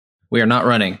We are not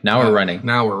running. Now we're running.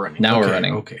 Now we're running. Now we're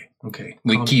running. Okay.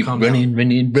 We keep running.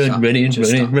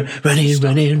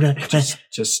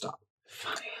 Just stop.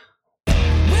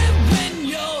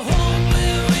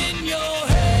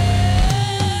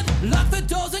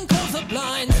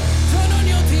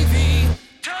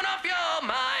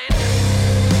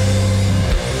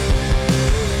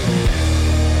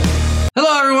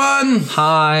 Hello, everyone.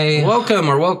 Hi.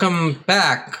 Welcome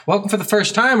back. Welcome for the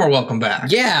first time or welcome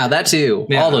back. Yeah, that too.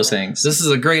 Yeah. All those things. This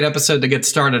is a great episode to get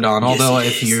started on, although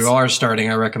if you are starting,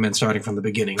 I recommend starting from the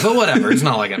beginning. But whatever, it's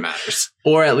not like it matters.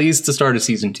 Or at least the start of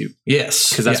season 2. Yes.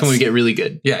 Because that's when we get really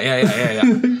good.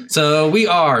 Yeah. So we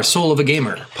are Soul of a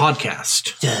Gamer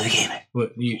podcast. Soul of a Gamer.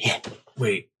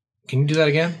 Wait, can you do that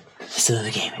again? Soul of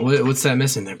a Gamer. What's that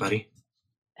missing there, buddy?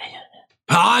 I don't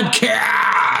know.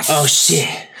 Podcast! Oh,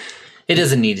 shit. It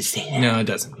doesn't need to say that. No, it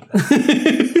doesn't.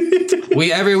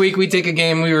 Every week we take a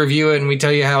game, we review it, and we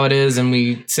tell you how it is, and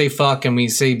we say fuck, and we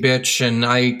say bitch, and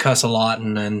I cuss a lot,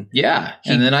 and then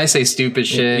and then I say stupid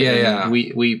shit. Yeah.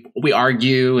 We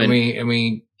argue, and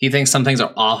we he thinks some things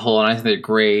are awful, and I think they're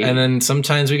great. And then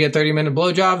sometimes we get 30-minute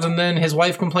blowjobs, and then his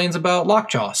wife complains about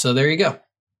lockjaw. So there you go.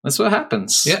 That's what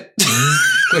happens. Yep.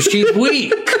 Because she's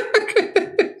weak.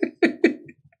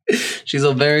 She's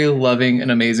a very loving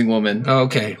and amazing woman.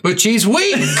 Okay, but she's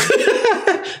weak.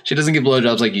 She doesn't get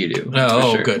blowjobs like you do.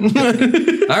 Oh, sure. Good.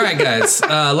 All right, guys.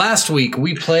 Last week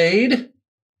we played.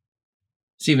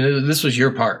 Steven, this was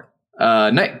your part.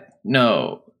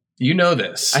 No. You know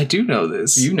this. I do know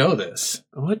this. You know this.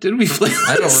 What did we play?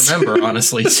 I don't remember,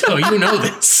 honestly. So you know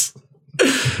this.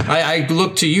 I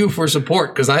looked to you for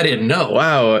support because I didn't know.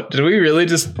 Wow. Did we really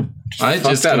just fuck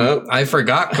that up? I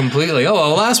forgot completely. Oh,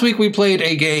 well, last week we played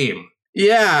a game.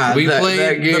 Yeah, we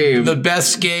played the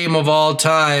best game of all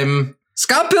time.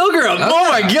 Scott Pilgrim. Oh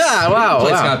my god! Wow, we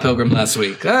played Scott Pilgrim last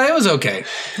week. It was okay.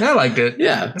 I liked it.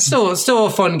 Yeah, it's still a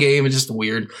fun game. It's just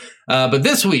weird. But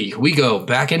this week we go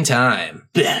back in time,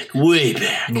 way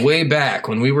back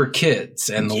when we were kids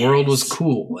and the world was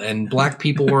cool and black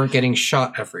people weren't getting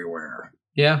shot everywhere.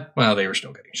 Yeah, well, they were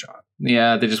still getting shot.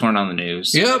 Yeah, they just weren't on the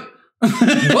news. Yep.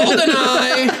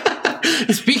 Goldeneye.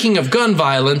 Speaking of gun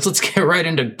violence, let's get right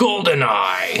into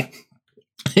Goldeneye.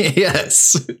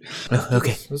 Yes.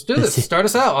 Okay. Let's do this. Start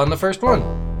us out on the first one.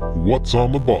 What's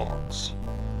on the box?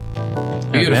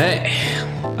 Beautiful.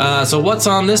 Okay. So what's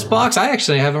on this box? I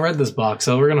actually haven't read this box,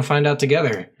 so we're going to find out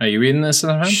together. Are you reading this?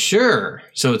 Sure.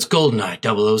 So it's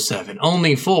Goldeneye 007,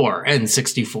 only for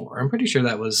N64. I'm pretty sure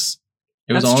that was...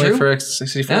 It was only for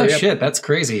X64. Oh, shit. That's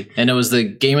crazy. And it was the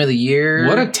game of the year.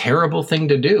 What a terrible thing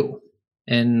to do.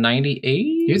 In 98?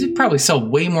 You could probably sell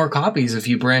way more copies if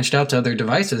you branched out to other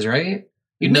devices, right?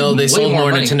 No, they sold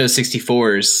more Nintendo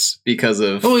 64s because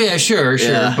of... Oh, yeah, sure.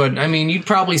 But, I mean, you'd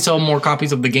probably sell more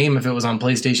copies of the game if it was on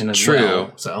PlayStation as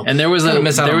well. So. And there was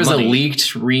a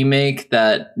leaked remake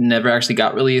that never actually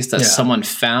got released that someone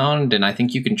found, and I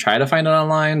think you can try to find it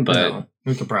online, but... No,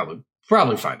 we could probably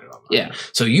find it online. Yeah.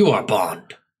 So you are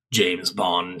Bond, James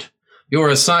Bond. You are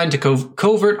assigned to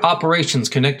covert operations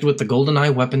connected with the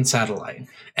Goldeneye weapon satellite.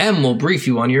 M will brief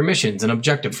you on your missions and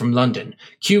objective from London.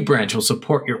 Q Branch will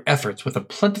support your efforts with a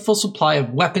plentiful supply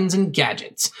of weapons and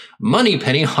gadgets.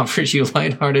 Moneypenny offers you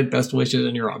lighthearted best wishes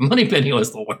and you're on. Moneypenny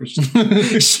was the worst.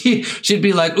 She'd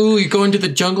be like, ooh, you're going to the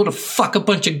jungle to fuck a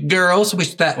bunch of girls?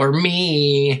 Wish that were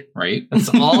me. Right? That's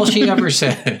all she ever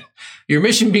said. Your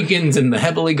mission begins in the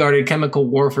heavily guarded chemical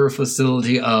warfare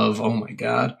facility of, oh my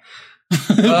god,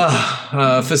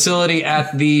 facility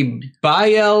at the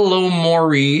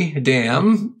Bielomori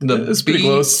Dam. That's pretty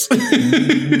close.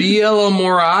 Bielomori?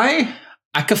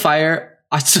 Akafire.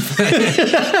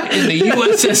 In the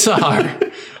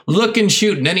USSR. Look and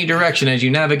shoot in any direction as you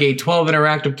navigate 12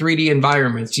 interactive 3D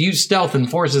environments. Use stealth and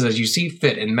forces as you see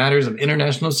fit in matters of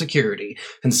international security.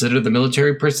 Consider the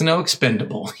military personnel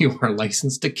expendable. You are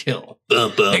licensed to kill.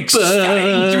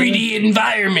 Exciting 3D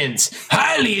environments.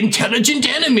 Highly intelligent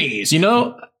enemies. You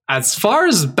know, as far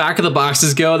as back of the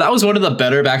boxes go, that was one of the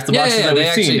better back of the boxes that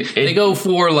we've seen. They go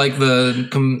for like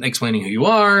explaining who you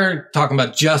are, talking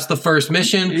about just the first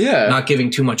mission, not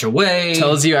giving too much away.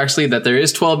 Tells you actually that there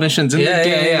is 12 missions in the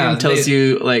game. Tells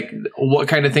you like what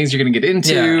kind of things you're going to get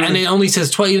into. Yeah. And it only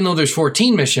says 12, even though there's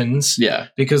 14 missions. Yeah.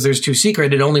 Because there's 2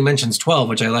 secret, it only mentions 12,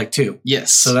 which I like too.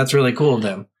 Yes. So that's really cool of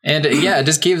them. And it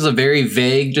just gives a very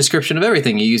vague description of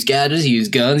everything. You use gadgets, you use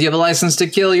guns, you have a license to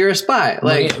kill, you're a spy.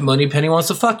 Like Moneypenny wants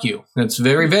to fuck you. It's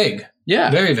very vague.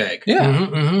 Yeah. Very vague.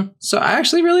 Yeah. So I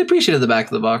actually really appreciated the back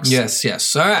of the box.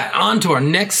 Yes. All right, on to our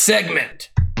next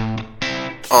segment.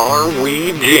 Are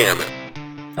we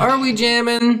jamming? Are we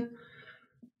jamming?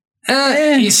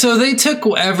 So they took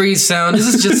every sound. This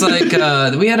is just like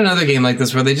we had another game like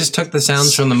this where they just took the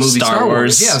sounds from the movie Star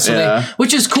Wars. Yeah, so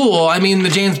which is cool. I mean, the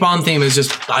James Bond theme is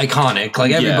just iconic.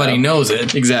 Like everybody knows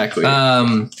it. Exactly.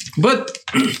 But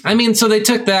I mean, so they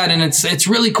took that and it's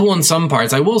really cool in some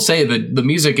parts. I will say that the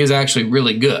music is actually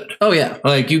really good. Oh yeah.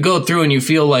 Like you go through and you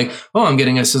feel like, oh, I'm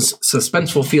getting a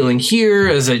suspenseful feeling here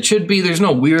as it should be. There's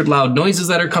no weird loud noises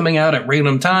that are coming out at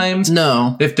random times.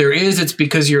 No. If there is, it's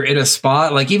because you're in a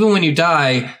spot. Like even when you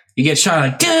die, you get shot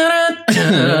like,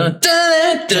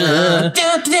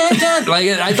 like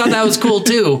I thought that was cool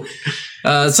too.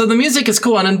 So the music is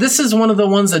cool. And this is one of the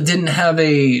ones that didn't have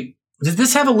did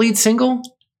this have a lead single?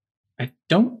 I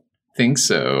don't think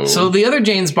so. So the other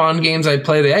James Bond games I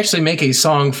play, they actually make a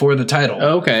song for the title.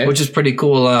 Okay. Which is pretty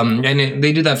cool. And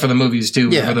they do that for the movies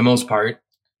too, for the most part.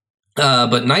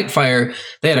 But Nightfire,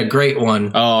 they had a great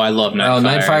one. Oh, I love Nightfire. Oh,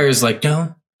 Nightfire is like,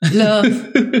 don't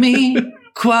love me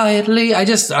quietly. I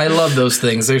love those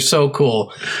things. They're so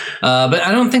cool. But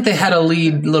I don't think they had a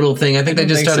lead little thing. I think they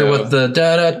just started with the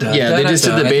da-da-da. Yeah, they just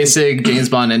did the basic James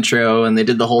Bond intro, and they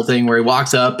did the whole thing where he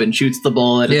walks up and shoots the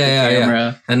bullet at the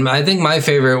camera. Yeah. And I think my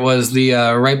favorite was the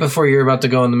right before you're about to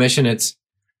go on the mission. It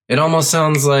almost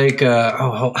sounds like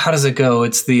how does it go?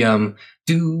 It's the sounds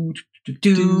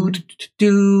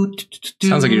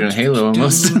like you're doing Halo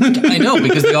almost. I know,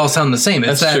 because they all sound the same.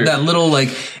 It's that little, like,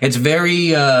 it's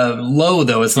very low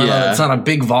though. It's not a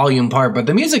big volume part, but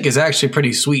the music is actually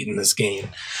pretty sweet in this game.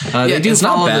 They do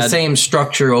follow the same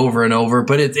structure over and over,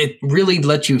 but it really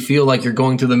lets you feel like you're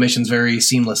going through the missions very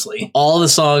seamlessly. All the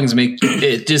songs make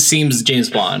it just seems James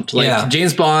Bond. Like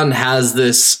James Bond has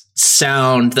this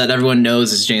sound that everyone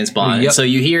knows is James Bond. Yep. So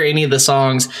you hear any of the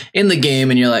songs in the game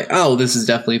and you're like, oh, this is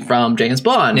definitely from James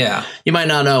Bond. Yeah. You might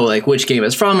not know like which game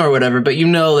it's from or whatever, but you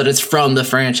know that it's from the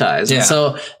franchise. Yeah. And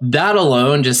so that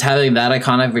alone, just having that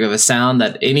iconic of a sound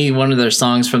that any one of their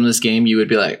songs from this game, you would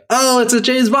be like, oh, it's a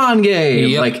James Bond game.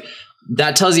 Yep. Like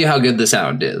that tells you how good the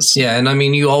sound is. Yeah, and I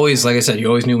mean, you always, like I said, you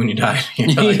always knew when you died.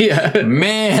 Like,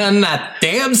 man, that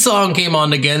damn song came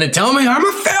on again to tell me I'm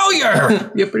a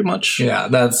failure. Yeah, pretty much. Yeah,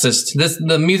 that's just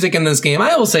the music in this game.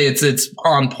 I will say it's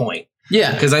on point.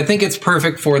 Yeah, because I think it's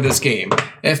perfect for this game.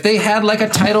 If they had like a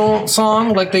title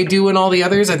song like they do in all the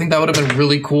others, I think that would have been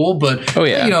really cool. But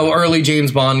early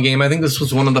James Bond game. I think this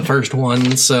was one of the first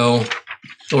ones, or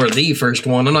the first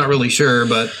one. I'm not really sure,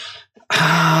 but.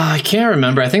 I can't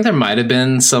remember. I think there might have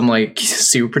been some like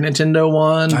Super Nintendo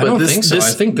one, but I don't think so. I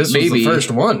think this was the first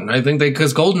one. I think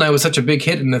because Goldeneye was such a big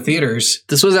hit in the theaters.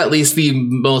 This was at least the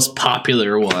most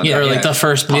popular one, like the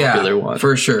first popular one.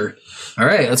 For sure. All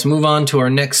right, let's move on to our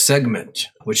next segment,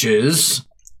 which is...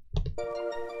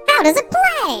 How does it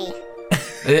play?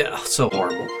 Yeah, so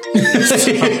horrible.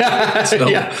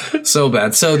 So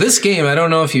bad. So this game, I don't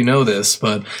know if you know this,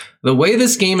 but the way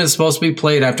this game is supposed to be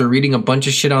played after reading a bunch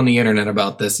of shit on the internet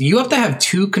about this, you have to have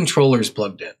 2 controllers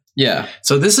plugged in. Yeah.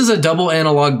 So this is a double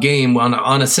analog game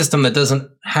on a system that doesn't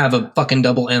have a fucking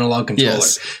double analog controller.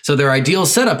 Yes. So their ideal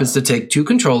setup is to take 2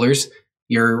 controllers.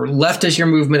 Your left is your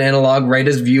movement analog, right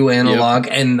is view analog,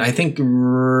 and I think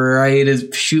right is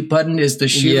shoot button is the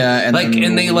shoot. Yeah, and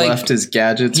left is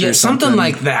gadgets. Yeah, or something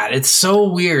like that. It's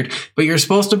so weird, but you're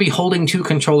supposed to be holding 2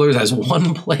 controllers as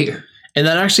one player. And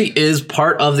that actually is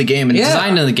part of the game and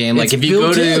designed in the game. Like if you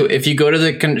go to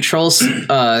the control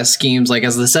schemes, like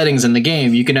as the settings in the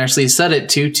game, you can actually set it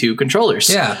to 2 controllers.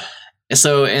 Yeah.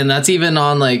 So, and that's even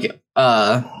on like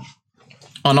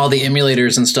on all the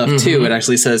emulators and stuff too. It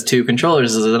actually says 2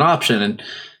 controllers as an option, and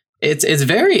it's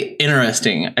very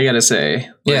interesting, I gotta say.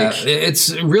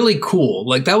 It's really cool.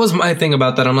 Like that was my thing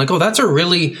about that. I'm like, oh,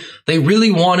 they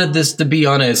really wanted this to be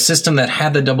on a system that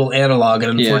had the double analog,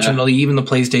 and unfortunately even the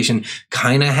PlayStation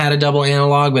kind of had a double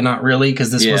analog, but not really,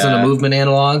 because this wasn't a movement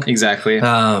analog. Exactly.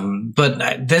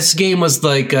 But this game was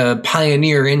like a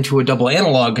pioneer into a double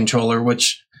analog controller,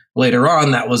 which later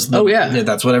on, that was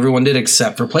that's what everyone did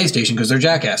except for PlayStation, because they're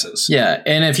jackasses. Yeah,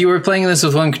 and if you were playing this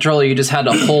with one controller, you just had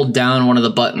to hold down one of the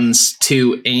buttons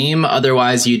to aim.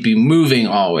 Otherwise, you'd be moving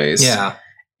always. Yeah.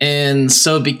 And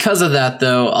so because of that,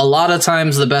 though, a lot of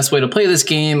times the best way to play this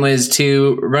game is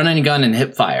to run and gun and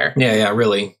hip fire. Yeah,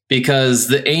 really. Because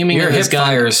the aiming of hip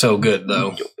fire is so good,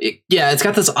 though. It's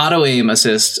got this auto aim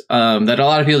assist that a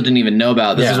lot of people didn't even know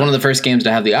about. This is one of the first games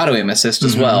to have the auto aim assist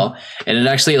as well. And it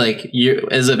actually, like,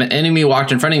 as if an enemy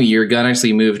walked in front of you, your gun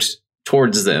actually moved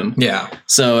towards them. Yeah.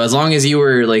 So as long as you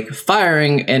were like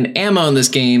firing, and ammo in this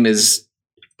game is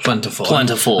plentiful.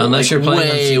 Unless you're playing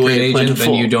on Secret Agent,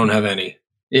 then you don't have any.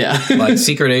 Yeah. Like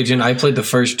Secret Agent, I played the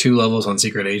first 2 levels on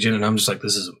Secret Agent, and I'm just like,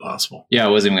 this is impossible. Yeah, I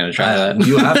wasn't even going to try that.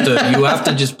 You have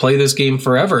to just play this game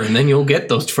forever, and then you'll get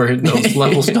those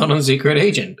levels done on Secret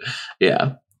Agent.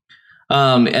 Yeah.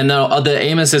 And the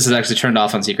aim assist is actually turned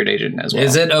off on Secret Agent as well.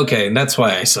 Is it? Okay, that's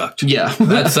why I sucked. Yeah.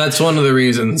 that's one of the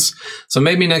reasons. So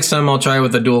maybe next time I'll try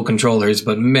with the dual controllers,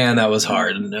 but man, that was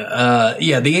hard.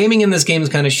 Yeah, the aiming in this game is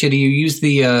kind of shitty. You use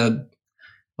the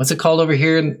what's it called over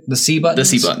here? The C buttons?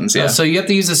 The C buttons, yeah. So you have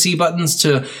to use the C buttons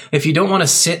to, if you don't want to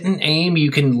sit and aim, you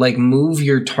can like move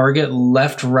your target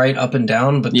left, right, up, and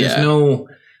down, but there's no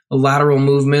lateral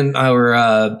movement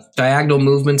or diagonal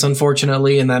movements,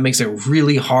 unfortunately, and that makes it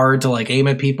really hard to like aim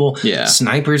at people. Yeah.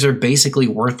 Snipers are basically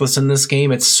worthless in this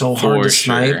game. It's so hard to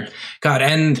snipe. God,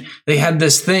 and they had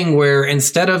this thing where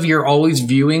instead of you're always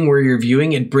viewing where you're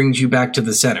viewing, it brings you back to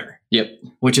the center. Yep.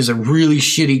 Which is a really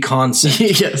shitty concept.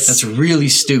 Yes. That's really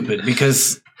stupid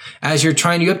because as you're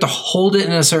trying, you have to hold it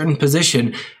in a certain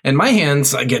position. And my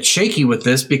hands, I get shaky with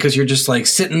this because you're just like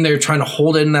sitting there trying to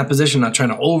hold it in that position, not trying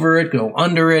to over it, go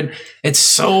under it. It's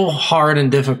so hard and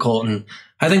difficult. And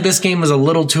I think this game was a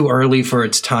little too early for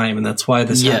its time. And that's why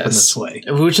this happened this way.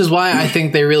 Which is why I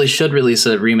think they really should release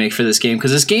a remake for this game,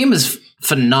 because this game is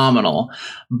phenomenal.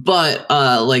 But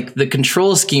like the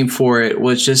control scheme for it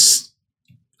was just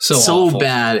so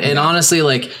bad. And honestly,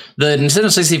 like the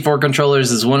Nintendo 64 controllers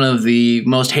is one of the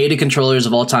most hated controllers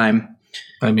of all time.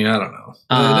 I mean, I don't know.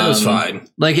 It was fine.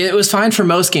 Like it was fine for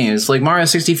most games, like Mario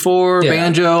 64,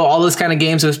 Banjo, all those kind of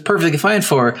games. It was perfectly fine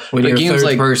for. When you're games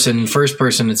like first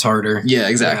person, it's harder. Yeah,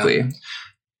 exactly. Yeah.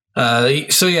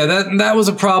 So yeah, that was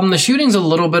a problem. The shooting's a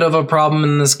little bit of a problem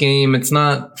in this game. It's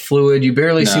not fluid. You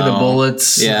barely see the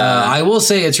bullets. Yeah. I will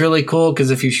say it's really cool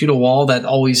because if you shoot a wall, that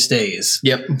always stays.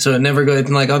 Yep. So it never goes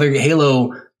like other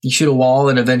Halo. You shoot a wall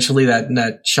and eventually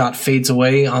that shot fades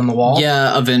away on the wall.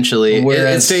 Yeah, eventually.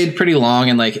 Whereas, it stayed pretty long,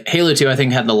 and like Halo 2, I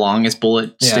think had the longest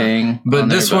bullet staying. But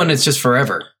this one, it's just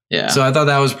forever. Yeah. So I thought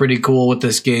that was pretty cool with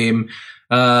this game.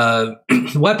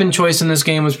 Weapon choice in this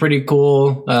game was pretty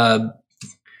cool.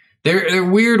 They're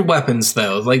weird weapons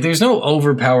though. Like there's no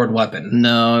overpowered weapon.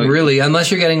 No, really, unless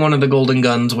you're getting one of the golden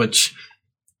guns, which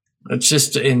it's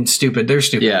just stupid. They're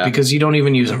stupid because you don't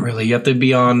even use them really. You have to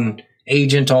be on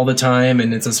agent all the time,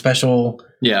 and it's a special.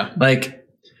 Yeah, like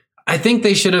I think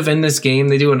they should have in this game.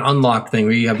 They do an unlock thing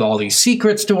where you have all these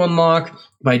secrets to unlock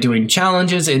by doing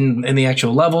challenges in the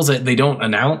actual levels that they don't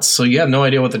announce, so you have no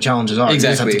idea what the challenges are. Exactly,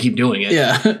 you just have to keep doing it.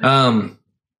 Yeah.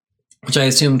 Which I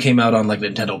assume came out on like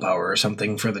Nintendo Power or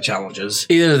something for the challenges.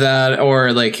 Either that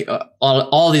or like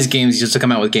all these games used to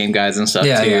come out with game guides and stuff too.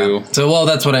 Yeah. So, well,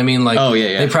 that's what I mean. Like,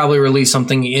 they probably released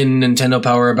something in Nintendo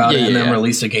Power about it and then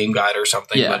released a game guide or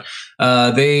something. Yeah.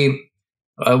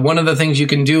 But one of the things you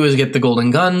can do is get the golden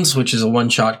guns, which is a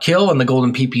one-shot kill, and the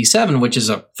golden PP7, which is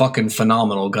a fucking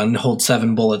phenomenal gun, holds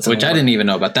 7 bullets. Which I didn't even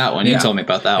know about that one. You told me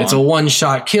about that one. It's a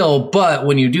one-shot kill, but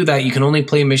when you do that, you can only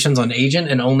play missions on Agent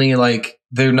and only like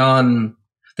they don't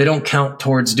count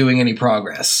towards doing any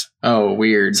progress. Oh,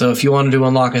 weird. So if you wanted to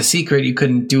unlock a secret, you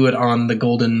couldn't do it on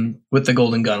with the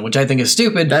golden gun, which I think is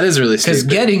stupid. That is really stupid. Because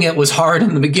getting it was hard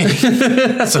in the beginning.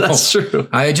 So that's true.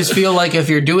 I just feel like if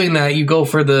you're doing that, you go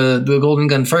for the golden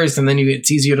gun first, and then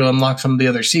it's easier to unlock some of the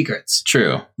other secrets.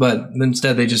 True. But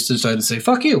instead, they just decided to say,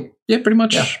 fuck you. Yeah, pretty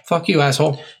much. Yeah, fuck you,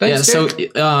 asshole. Thanks, so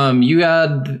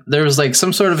there was like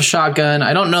some sort of a shotgun.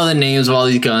 I don't know the names of all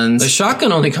these guns. The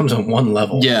shotgun only comes on one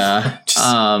level. Yeah.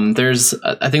 There's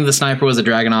I think the sniper was a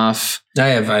Dragunov. I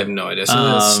have no idea. So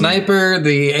the sniper,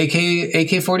 the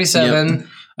AK-47,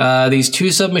 these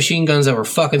 2 submachine guns that were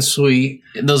fucking sweet.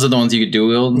 Those are the ones you could dual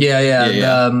wield?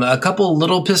 Yeah. A couple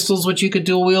little pistols which you could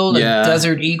dual wield. A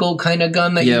Desert Eagle kind of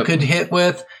gun that you could hit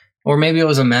with. Or maybe it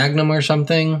was a Magnum or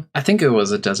something. I think it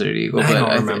was a Desert Eagle, but I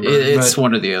don't remember. It's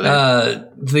one or the other.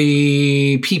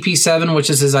 The PP7,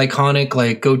 which is his iconic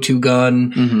like go-to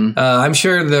gun. Mm-hmm. I'm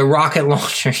sure the rocket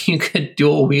launcher you could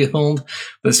dual wield.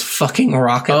 This fucking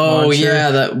rocket launcher. Oh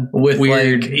yeah, that with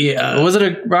weird. Like, was it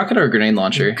a rocket or a grenade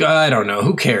launcher? I don't know.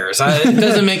 Who cares? It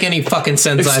doesn't make any fucking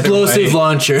sense. Explosive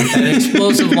launcher. An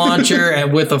explosive launcher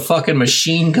and with a fucking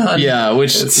machine gun. Yeah,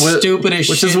 which is stupid as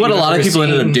shit. Which is what a lot of people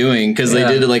ended up doing because they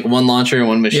did like one launcher and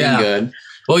one machine gun.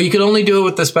 Well, you could only do it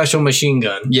with the special machine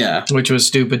gun. Yeah. Which was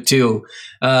stupid too.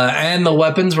 And the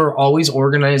weapons were always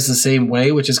organized the same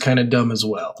way, which is kind of dumb as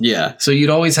well. Yeah. So you'd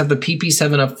always have the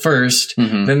PP7 up first,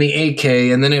 mm-hmm. then the AK,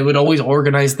 and then it would always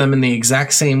organize them in the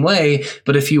exact same way.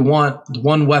 But if you want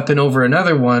one weapon over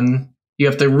another one, you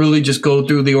have to really just go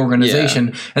through the organization.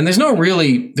 Yeah. And there's no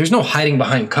hiding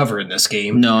behind cover in this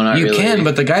game. No, not really. You can,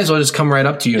 but the guys will just come right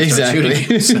up to you and start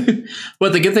shooting you.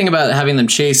 But the good thing about having them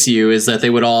chase you is that they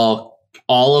would all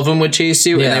all of them would chase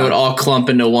you, and they would all clump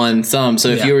into one thumb. So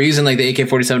if you were using like the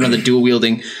AK-47 or the dual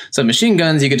wielding submachine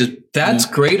guns, you could just... That's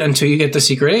great until you get the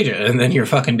Secret Agent, and then you're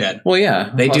fucking dead. Well,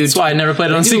 yeah. That's why I never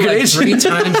played it on Secret Agent. 3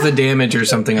 times the damage or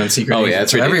something on Secret Agent. Oh, yeah,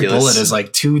 it's so ridiculous. Every bullet is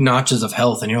like 2 notches of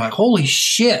health, and you're like, holy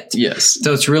shit. Yes.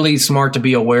 So it's really smart to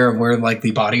be aware of where like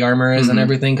the body armor is and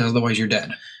everything, because otherwise you're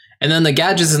dead. And then the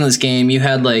gadgets in this game, you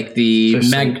had like the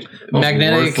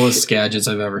magnetic worthless gadgets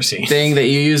I've ever seen thing that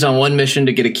you used on one mission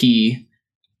to get a key.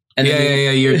 And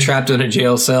you're trapped in a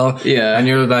jail cell. Yeah. And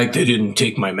you're like, they didn't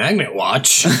take my magnet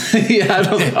watch. Yeah, I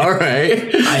was like, all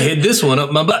right. I hid this one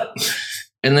up my butt.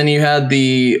 And then you had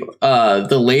the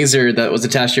laser that was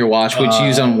attached to your watch, which you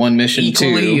used on one mission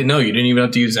too. No, you didn't even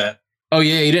have to use that. Oh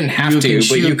yeah, you didn't have to,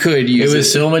 but you could use it. It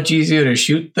was so much easier to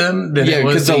shoot them than it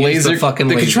was to use the fucking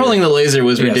laser. Controlling the laser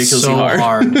was ridiculously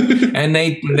hard. And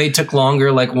they took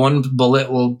longer. Like one bullet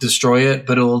will destroy it,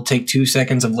 but it will take 2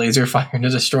 seconds of laser fire to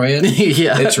destroy it.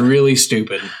 Yeah, it's really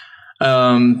stupid.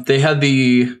 They had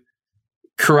the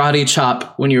karate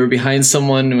chop when you were behind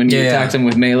someone when you attacked them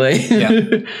with melee.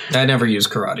 Yeah, I never used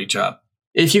karate chop.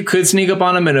 If you could sneak up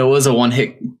on them, and it was a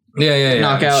one-hit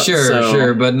knockout.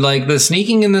 Sure. But like the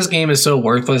sneaking in this game is so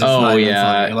worthless. It's not even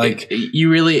funny. Like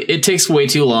it takes way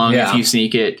too long if you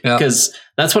sneak it, because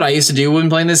that's what I used to do when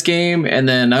playing this game. And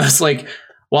then I was like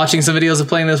watching some videos of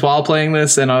playing this while playing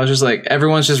this, and I was just like,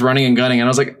 everyone's just running and gunning, and I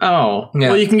was like, well,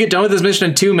 you can get done with this mission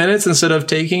in 2 minutes instead of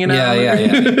taking an hour.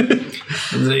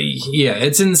 Yeah,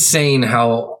 it's insane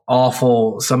how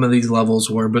awful some of these levels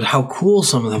were, but how cool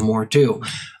some of them were too.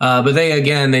 But they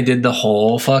did the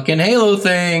whole fucking Halo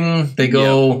thing. They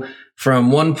go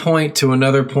from one point to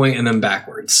another point and then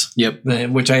backwards. Yep.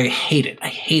 Which I hate it. I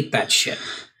hate that shit.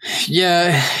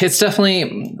 Yeah, it's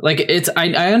definitely like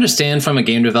I understand from a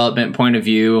game development point of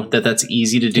view that that's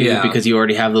easy to do because you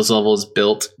already have those levels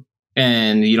built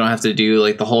and you don't have to do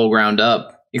like the whole ground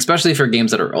up. Especially for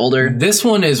games that are older. This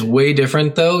one is way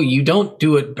different, though. You don't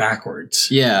do it backwards.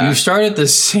 Yeah. You start at the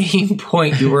same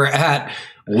point you were at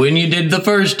when you did the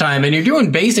first time, and you're doing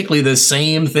basically the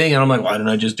same thing. And I'm like, why didn't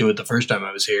I just do it the first time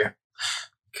I was here?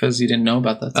 Because you didn't know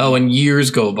about that thing. Oh, and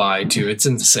years go by, too. It's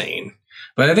insane.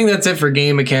 But I think that's it for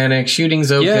game mechanics.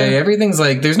 Shooting's okay. Everything's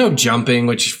like, there's no jumping,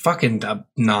 which fucking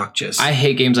obnoxious. I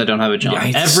hate games that don't have a jump.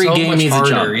 Yeah, every game needs a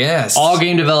jump. Yes. All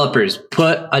game developers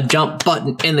put a jump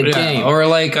button in the game. Or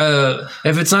like,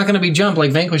 if it's not going to be jump,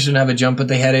 like Vanquish didn't have a jump, but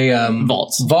they had a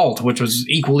vault, which was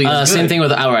equally as good. Same thing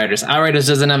with Outriders. Outriders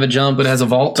doesn't have a jump, but it has a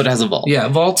vault. Yeah,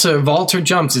 vaults or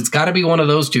jumps. It's got to be one of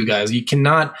those two, guys. You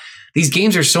cannot. These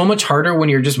games are so much harder when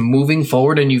you're just moving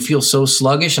forward and you feel so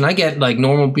sluggish. And I get like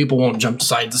normal people won't jump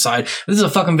side to side. This is a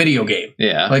fucking video game.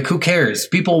 Yeah. Like who cares?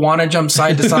 People want to jump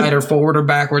side to side or forward or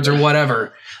backwards or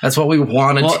whatever. That's what we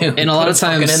want to do. And a lot of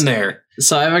times in there.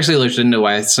 So I've actually looked into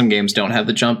why some games don't have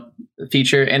the jump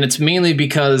feature. And it's mainly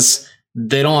because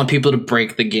they don't want people to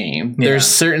break the game. Yeah. There's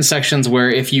certain sections where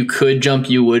if you could jump,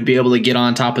 you would be able to get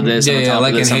on top of this.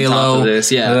 Like in Halo.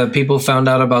 Yeah. People found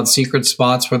out about secret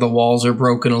spots where the walls are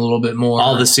broken a little bit more.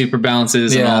 All the super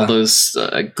bounces and all those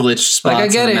glitched spots. Like I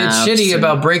get it. It's shitty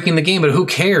about breaking the game, but who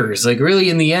cares? Like really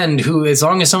in the end, as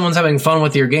long as someone's having fun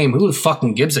with your game, who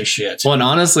fucking gives a shit? Well, and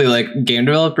honestly, like game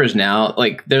developers now,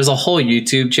 like there's a whole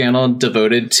YouTube channel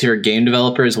devoted to game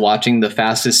developers watching the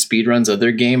fastest speedruns of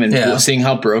their game and seeing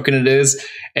how broken it is.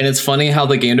 And it's funny how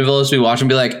the game developers be watching and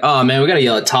be like, oh man, we got to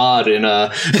yell at Todd in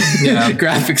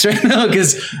graphics right now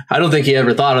because I don't think he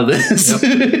ever thought of this.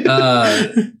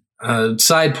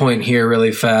 Side point here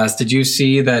really fast. Did you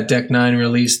see that Deck 9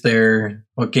 released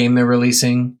what game they're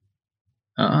releasing?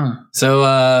 So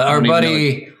our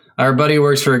buddy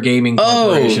works for a gaming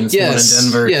corporation. It's one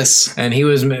in Denver. Yes. And he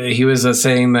was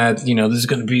saying that, this is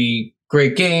going to be a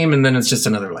great game. And then it's just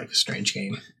another Life is Strange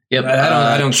game. Yep.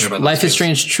 I don't care about Life is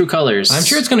Strange True Colors. I'm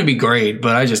sure it's going to be great,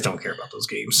 but I just don't care about those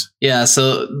games. Yeah,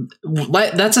 so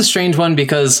that's a strange one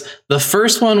because the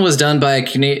first one was done by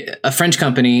a French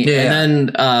company, and then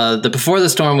the Before the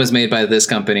Storm was made by this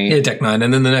company. Yeah, Deck 9,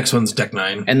 and then the next one's Deck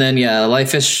 9. And then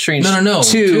Life is Strange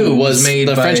 2 was made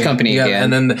by French company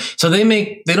again. And then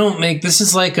this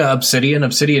is like Obsidian.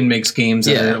 Obsidian makes games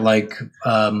that are like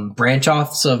branch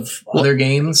offs of other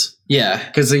games. Yeah,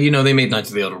 because they made Knights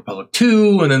of the Old Republic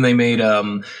 2, and then they made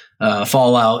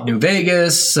Fallout New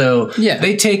Vegas. So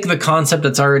they take the concept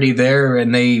that's already there,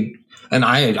 and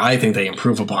I think they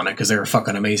improve upon it because they're a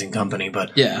fucking amazing company.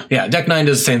 But Deck 9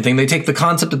 does the same thing. They take the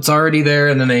concept that's already there,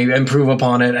 and then they improve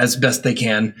upon it as best they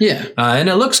can. Yeah, and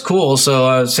it looks cool. So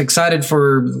I was excited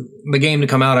for the game to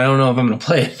come out. I don't know if I'm going to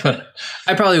play it, but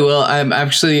I probably will. I'm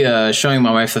actually showing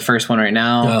my wife the first one right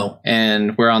now,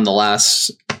 and we're on the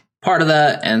last part of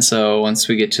that, and so once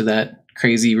we get to that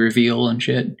crazy reveal and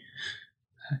shit,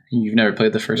 You've never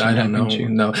played the first one? I don't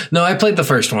know. No, I played the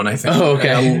first one, I think. Oh,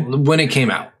 okay. When it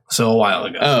came out. So a while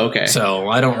ago. Oh, okay. So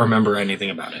I don't remember anything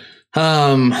about it.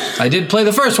 I did play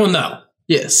the first one, though.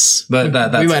 Yes, but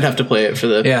we might have to play it for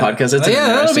the podcast.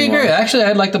 That'll be great. Actually,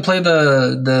 I'd like to play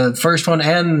the first one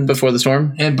and Before the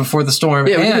Storm.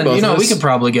 Yeah, we could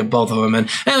probably get both of them in.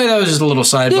 Anyway, that was just a little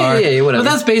sidebar. Yeah, whatever. But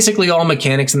that's basically all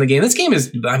mechanics in the game. This game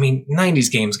is, 90s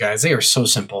games, guys. They are so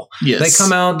simple. Yes. They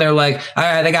come out, they're like, all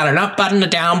right, they got an up button, a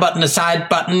down button, a side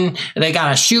button, they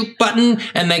got a shoot button,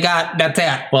 and that's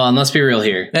it. Well, and let's be real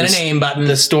here. And an aim button.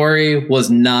 The story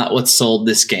was not what sold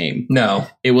this game. No.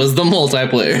 It was the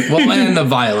multiplayer. Well, and the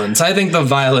violence. I think the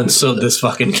violence sold this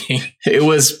fucking game. It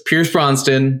was Pierce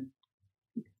Brosnan,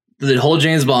 the whole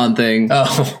James Bond thing.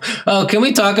 Oh, can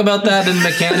we talk about that in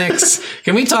mechanics?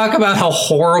 Can we talk about how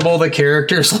horrible the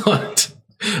characters looked?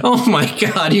 Oh my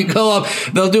god, you go up,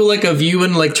 they'll do like a view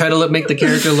and like try to make the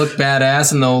character look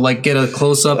badass, and they'll like get a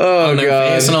close up on their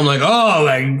face, and I'm like, oh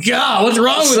my god, what's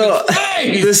wrong with your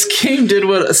face? This game did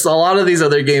what a lot of these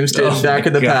other games did back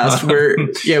in the past, where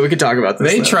we could talk about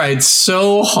this. They tried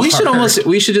so hard.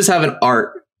 We should just have an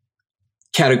art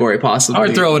category possibly.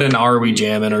 Or throw it in Are We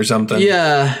Jammin' or something.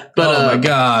 Yeah, but oh my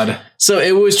god. So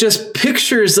it was just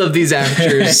pictures of these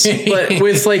actors, but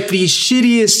with like the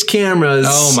shittiest cameras.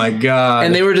 Oh my god.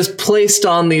 And they were just placed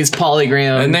on these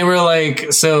polygons. And they were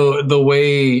like, so the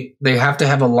way they have to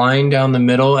have a line down the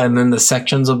middle and then the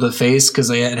sections of the face,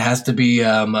 because it has to be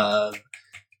what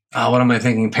am I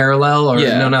thinking? Parallel? Or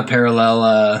no, not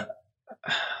parallel,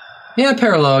 yeah,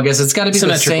 parallel, I guess. It's got to be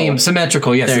the same.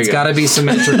 Symmetrical, yes. It's got to be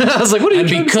symmetrical. I was like, what are you trying to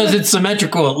say? And because it's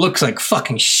symmetrical, it looks like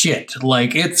fucking shit.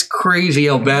 Like, it's crazy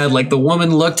how bad. Like, the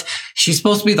woman looked, she's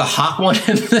supposed to be the hot one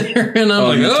in there. And I'm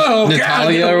like, oh,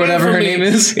 Natalia God, or whatever her name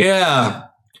is. Yeah.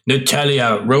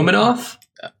 Natalia Romanoff?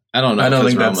 I don't know. I don't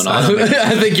think that's Romanoff.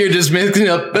 I think you're just mixing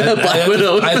up Black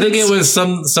Widow. I think it was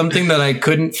something that I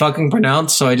couldn't fucking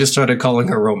pronounce, so I just started calling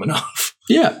her Romanoff.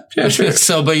 Yeah, sure.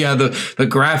 So, but yeah, the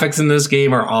graphics in this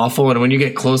game are awful, and when you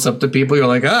get close up to people, you're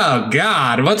like, oh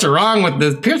god, what's wrong with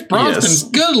this? Pierce Brosnan's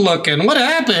good looking. What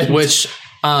happened? Which,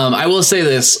 I will say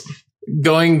this.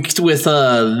 Going with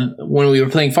when we were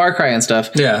playing Far Cry and stuff,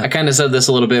 I kind of said this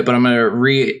a little bit, but I'm going to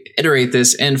reiterate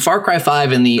this. In Far Cry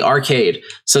 5 in the arcade,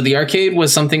 so the arcade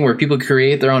was something where people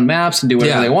create their own maps and do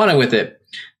whatever they wanted with it.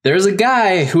 There's a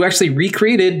guy who actually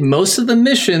recreated most of the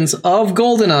missions of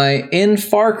Goldeneye in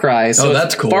Far Cry. So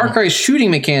that's cool. Far Cry's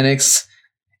shooting mechanics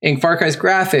and Far Cry's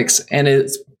graphics, and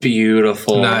it's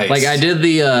beautiful. Nice. Like I did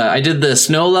the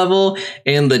snow level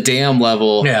and the dam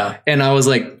level. Yeah. And I was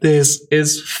like, this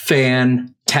is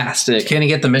fantastic. Can you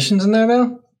get the missions in there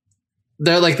though?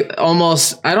 They're like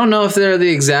almost, I don't know if they're the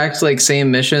exact like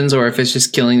same missions or if it's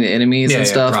just killing the enemies and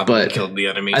stuff, but killed the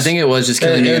enemies. I think it was just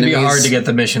killing the enemies. It'd be hard to get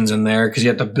the missions in there because you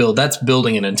have to build. That's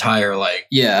building an entire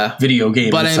video game.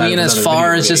 But I mean, as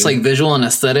far as just like visual and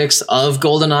aesthetics of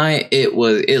GoldenEye, it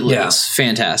looks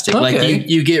fantastic. Okay. Like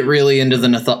you get really into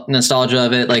the nostalgia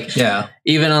of it. Like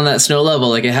even on that snow level,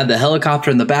 like it had the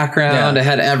helicopter in the background. It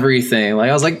had everything.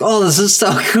 Like I was like, oh, this is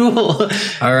so cool.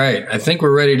 All right, I think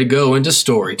we're ready to go into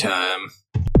story time.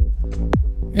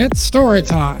 It's story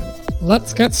time.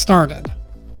 Let's get started.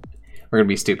 We're going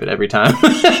to be stupid every time.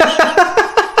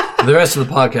 The rest of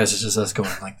the podcast is just us going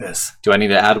like this. Do I need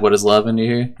to add what is love into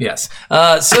here? Yes.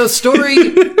 So story,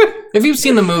 if you've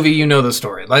seen the movie, you know the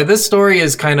story. Like this story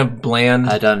is kind of bland.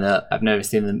 I don't know. I've never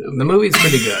seen the movie. The movie's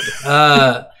pretty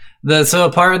good. So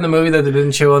a part in the movie that they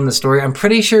didn't show on the story, I'm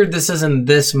pretty sure this is in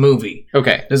this movie.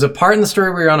 Okay. There's a part in the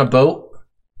story where you're on a boat,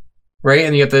 right?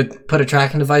 And you have to put a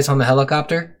tracking device on the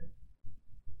helicopter.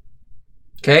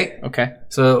 Okay.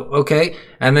 So,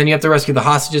 and then you have to rescue the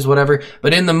hostages, whatever.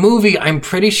 But in the movie, I'm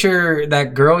pretty sure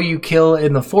that girl you kill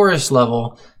in the forest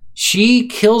level, she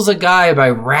kills a guy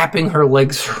by wrapping her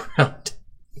legs around.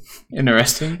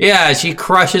 Interesting. Yeah, she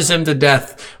crushes him to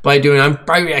death by doing.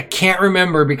 I can't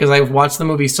remember because I watched the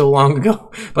movie so long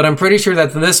ago, but I'm pretty sure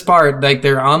that this part, like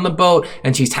they're on the boat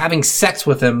and she's having sex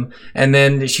with him, and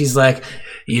then she's like,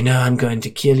 I'm going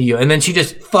to kill you, and then she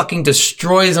just fucking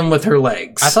destroys him with her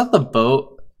legs. I thought the boat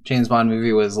James Bond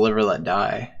movie was Live or Let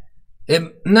Die.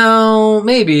 No,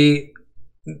 maybe.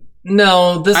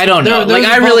 No, I don't know.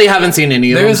 I really haven't seen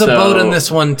any of them. There's a boat in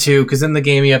this one too, because in the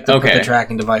game you have to put the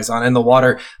tracking device on. And the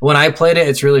water, when I played it,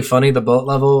 it's really funny. The boat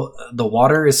level, the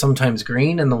water is sometimes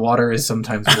green and the water is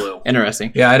sometimes blue.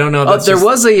 Interesting. Yeah, I don't know. If there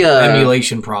was a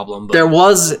emulation problem. But. There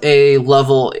was a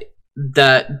level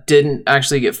that didn't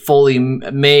actually get fully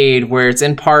made where it's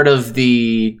in part of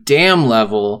the dam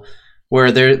level. Where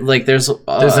there's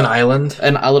an island,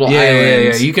 a little island.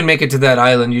 Yeah. You can make it to that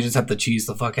island. You just have to cheese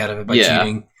the fuck out of it by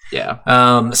cheating.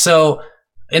 Yeah. So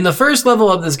In the first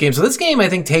level of this game, so this game I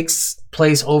think takes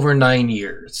place over 9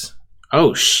 years.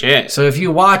 Oh shit. So if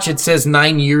you watch, it says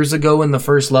 9 years ago in the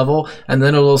first level, and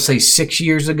then it'll say 6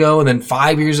 years ago, and then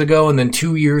 5 years ago, and then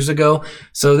 2 years ago.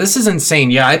 So this is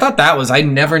insane. Yeah, I thought I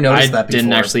never noticed that before. I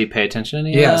didn't actually pay attention to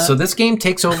any of that. So this game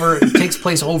takes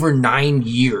place over 9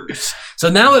 years. So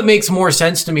now it makes more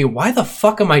sense to me. Why the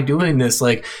fuck am I doing this?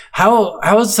 Like, how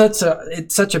is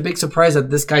it's such a big surprise that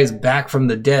this guy's back from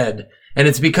the dead? And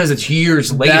it's because it's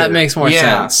years later. That makes more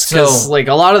sense. Because, like,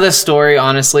 a lot of this story,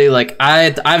 honestly, like,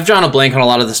 I've drawn a blank on a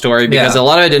lot of the story because a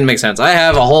lot of it didn't make sense. I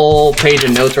have a whole page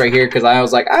of notes right here because I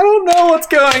was like, I don't know what's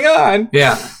going on.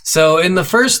 Yeah. So in the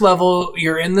first level,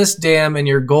 you're in this dam and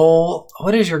your goal...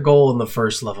 What is your goal in the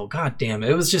first level? God damn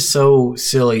it. It was just so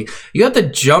silly. You have to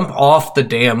jump off the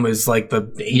dam is, like, the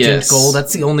agent goal.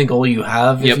 That's the only goal you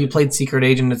have. If you played Secret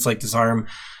Agent, it's, like, disarm...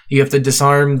 You have to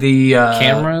disarm the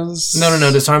cameras.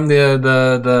 No. Disarm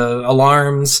the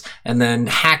alarms, and then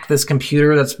hack this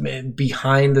computer that's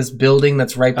behind this building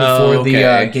that's right before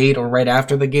the gate or right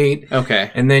after the gate.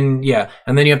 Okay. And then you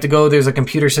have to go. There's a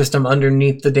computer system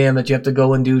underneath the dam that you have to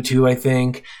go and do too, I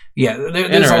think. Yeah,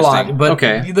 there's a lot. But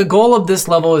the goal of this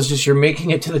level is just you're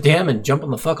making it to the dam and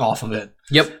jumping the fuck off of it.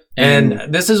 Yep.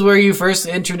 And this is where you first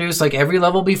introduce, like, every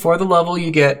level before the level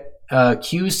you get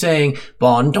Q saying,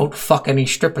 Bond, don't fuck any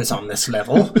strippers on this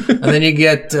level. And then you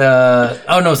get,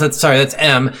 that's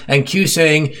M. And Q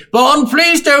saying, Bond,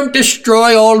 please don't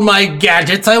destroy all my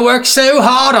gadgets. I work so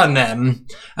hard on them.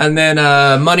 And then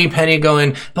Moneypenny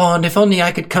going, Bond, if only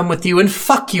I could come with you and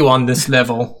fuck you on this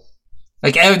level.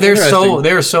 Like, they're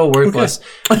so worthless.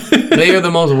 They are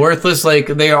the most worthless. Like,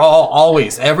 they are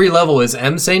always. Every level is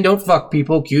M saying don't fuck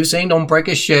people, Q saying don't break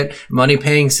his shit,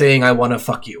 Moneypenny saying I want to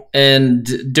fuck you. And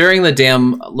during the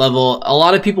dam level, a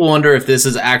lot of people wonder if this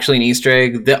is actually an Easter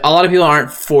egg. A lot of people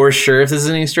aren't for sure if this is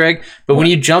an Easter egg, but when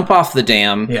you jump off the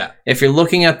dam, if you're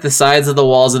looking at the sides of the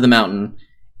walls of the mountain,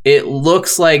 it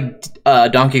looks like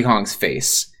Donkey Kong's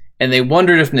face. And they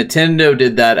wondered if Nintendo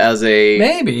did that as a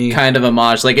kind of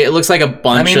homage. Like, it looks like a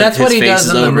bunch of his faces over and over again. That's what he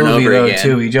does in the movie, though,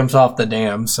 too. He jumps off the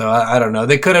dam, so I don't know.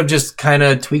 They could have just kind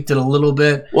of tweaked it a little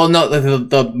bit. Well, no,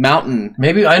 the mountain.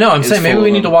 Maybe, I know, I'm saying maybe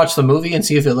we need to watch the movie and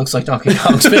see if it looks like Donkey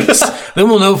Kong's face. Then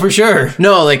we'll know for sure.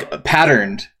 No, like,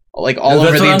 patterned. Like, all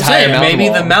over the entire mountain maybe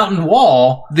wall. The mountain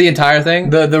wall. The entire thing?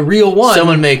 The real one.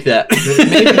 Someone make that.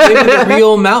 maybe the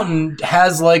real mountain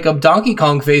has, like, a Donkey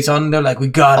Kong face on, and they're like, we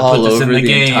gotta put this in the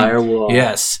game. Entire wall.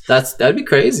 Yes. That'd be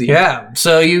crazy. Yeah.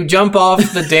 So you jump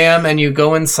off the dam and you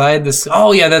go inside this...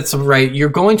 Oh, yeah, that's right. You're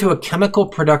going to a chemical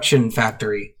production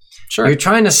factory. Sure. You're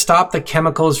trying to stop the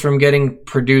chemicals from getting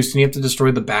produced, and you have to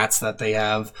destroy the bats that they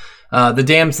have. The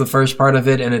dam's the first part of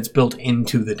it, and it's built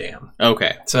into the dam.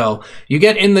 Okay. So you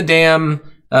get in the dam.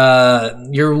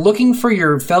 You're looking for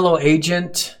your fellow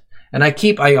agent, and I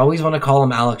always want to call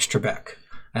him Alex Trebek.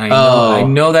 And I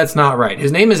know that's not right.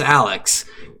 His name is Alex,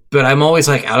 but I'm always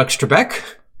like, Alex Trebek?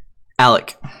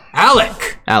 Alec.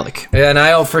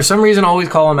 And for some reason, always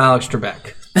call him Alex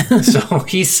Trebek. So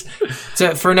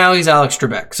for now, he's Alex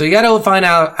Trebek. So you got to find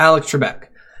out Alex Trebek.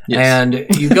 Yes. And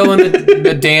you go in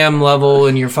the dam level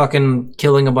and you're fucking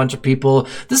killing a bunch of people.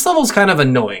 This level's kind of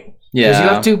annoying. Yeah. Because you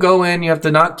have to go in, you have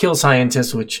to not kill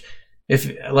scientists, which,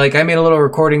 I made a little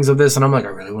recordings of this and I'm like, I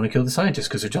really want to kill the scientists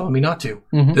because they're telling me not to.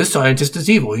 Mm-hmm. This scientist is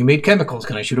evil. He made chemicals.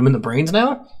 Can I shoot him in the brains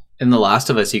now? In The Last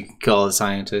of Us, you could kill the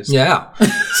scientist. Yeah.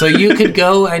 So you could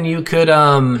go and you could,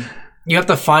 you have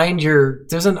to find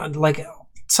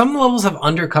some levels have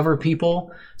undercover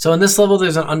people. So in this level,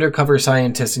 there's an undercover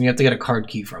scientist, and you have to get a card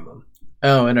key from him.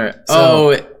 Oh, interesting.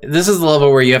 This is the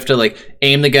level where you have to, like,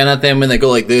 aim the gun at them and they go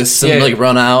like this and, like,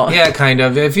 run out. Yeah, kind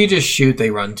of. If you just shoot,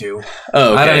 they run too.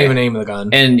 Oh, okay. I don't even aim the gun.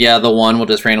 And, the one will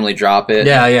just randomly drop it.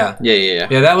 Yeah.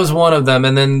 Yeah, that was one of them.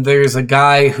 And then there's a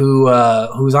guy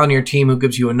who's on your team who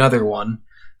gives you another one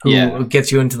who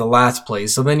gets you into the last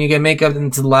place. So then you make up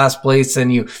into the last place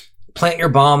and you plant your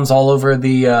bombs all over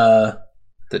the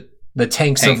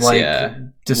tanks of, like,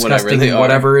 disgusting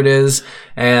whatever it is,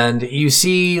 and you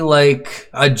see, like,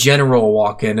 a general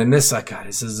walk in, and this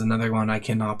is another one I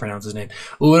cannot pronounce his name.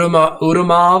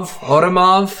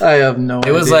 Uramov. I have no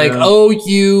idea. It was like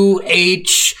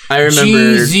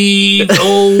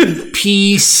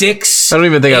OUHGZOP6. I don't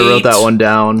even think I wrote that one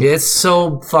down. It's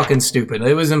so fucking stupid.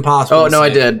 It was impossible. Oh no, I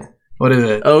did. What is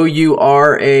it?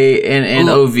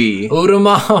 OURANNOV.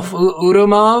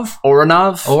 Uranov.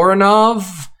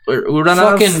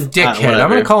 Fucking dickhead. I'm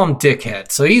gonna call him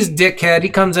dickhead. So he's dickhead. He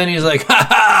comes in, he's like, ha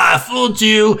ha, I fooled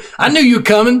you. I knew you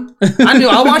coming.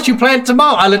 I'll watch you plant the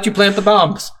bomb. I'll let you plant the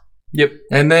bombs. Yep.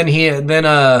 And then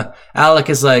Alec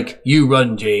is like, you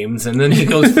run, James. And then he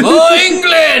goes, for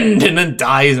England! And then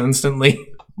dies instantly.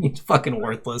 He's fucking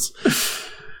worthless.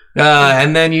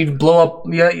 And then you blow up.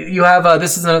 Yeah, you have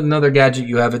this is another gadget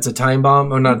you have. It's a time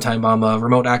bomb, or not a time bomb, a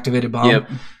remote activated bomb. Yep.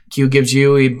 Q gives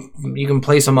you. You can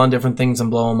place them on different things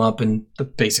and blow them up, and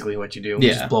that's basically what you do.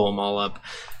 You just blow them all up.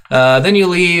 Then you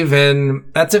leave,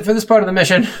 and that's it for this part of the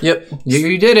mission. Yep.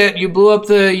 You did it. You blew up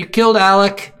you killed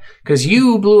Alec because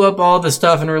you blew up all the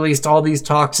stuff and released all these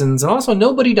toxins, and also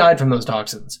nobody died from those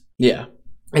toxins. Yeah.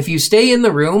 If you stay in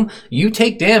the room, you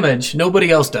take damage.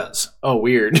 Nobody else does. Oh,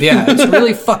 weird. Yeah, it's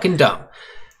really fucking dumb.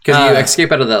 Because you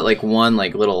escape out of that like one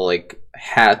like little like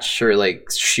hatch or like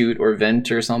chute or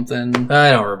vent or something.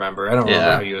 I don't remember. I don't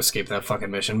remember how you escape that fucking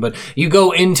mission. But you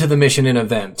go into the mission in a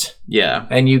vent. Yeah.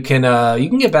 And you can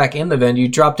get back in the vent. You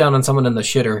drop down on someone in the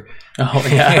shitter. Oh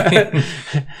yeah.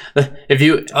 If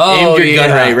you aimed your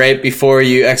gun right before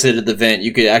you exited the vent,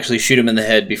 you could actually shoot him in the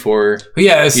head before.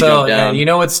 Yeah. So you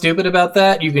know what's stupid about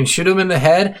that? You can shoot him in the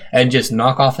head and just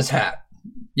knock off his hat.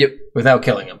 Yep. Without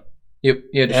killing him. Yep.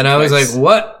 And I was like,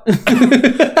 what?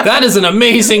 That is an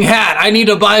amazing hat. I need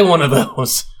to buy one of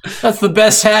those. That's the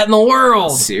best hat in the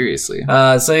world. Seriously.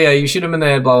 So yeah, you shoot him in the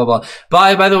head, blah, blah,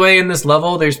 blah. By the way, in this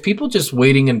level, there's people just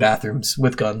waiting in bathrooms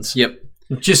with guns. Yep.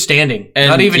 Just standing. And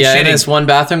not even shitting. In this one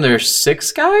bathroom, there's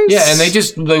 6 guys? Yeah,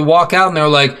 and they walk out and they're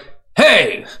like,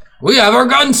 hey, we have our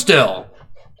guns still.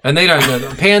 And they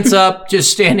don't pants up,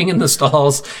 just standing in the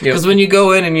stalls. Because when you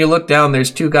go in and you look down, there's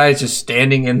 2 guys just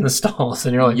standing in the stalls.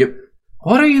 And you're like,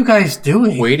 what are you guys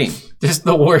doing? Waiting. Just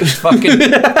the worst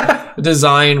fucking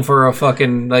design for a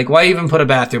fucking, like, why even put a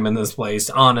bathroom in this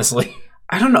place, honestly?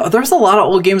 I don't know. There's a lot of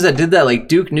old games that did that. Like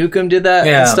Duke Nukem did that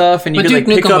and stuff. And you could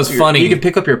Duke Nukem was funny. You could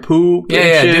pick up your poop.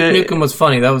 Yeah, Duke Nukem was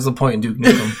funny. That was the point in Duke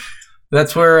Nukem.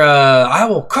 That's where I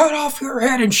will cut off your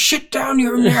head and shit down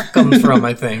your neck comes from,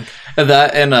 I think.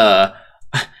 That and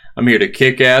I'm here to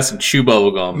kick ass and chew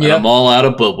bubblegum. And I'm all out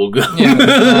of bubblegum.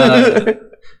 Yeah.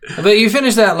 But you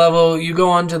finish that level, you go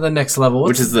on to the next level.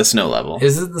 Which is the snow level.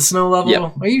 Is it the snow level?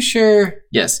 Yep. Are you sure?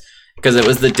 Yes. Because it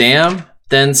was the dam,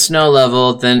 then snow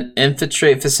level, then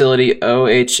infiltrate facility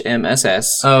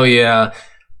OHMSS. Oh, yeah.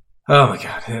 Oh, my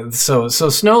God. So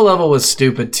snow level was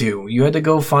stupid, too. You had to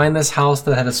go find this house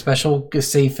that had a special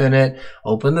safe in it,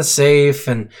 open the safe,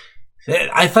 and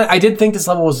I did think this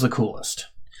level was the coolest.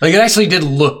 Like, it actually did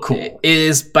look cool. It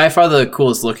is by far the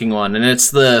coolest looking one, and it's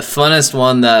the funnest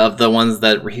one of the ones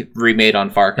that remade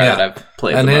on Far Cry that I've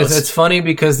played the most. It's funny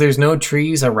because there's no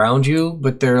trees around you,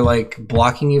 but they're, like,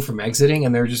 blocking you from exiting,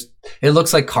 and it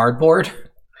looks like cardboard.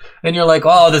 And you're like,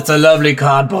 oh, that's a lovely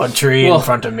cardboard tree in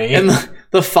front of me. And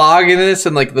the fog in this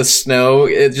and, like, the snow,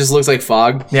 it just looks like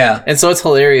fog. Yeah. And so it's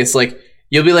hilarious, like,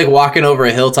 you'll be like walking over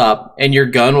a hilltop and your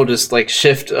gun will just like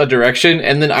shift a direction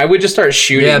and then I would just start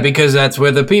shooting. Yeah, because that's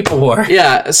where the people were.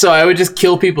 Yeah, so I would just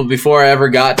kill people before I ever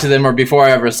got to them or before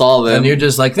I ever saw them. And you're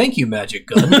just like, thank you, magic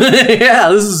gun. Yeah,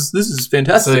 this is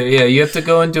fantastic. So yeah, you have to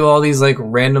go into all these like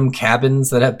random cabins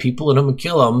that have people in them and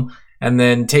kill them and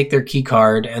then take their key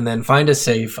card and then find a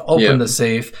safe, open the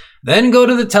safe, then go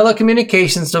to the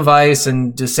telecommunications device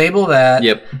and disable that.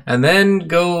 Yep. And then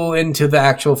go into the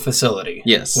actual facility.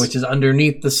 Yes. Which is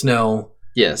underneath the snow.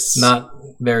 Yes. Not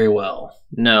very well.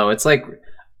 No, it's like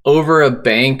over a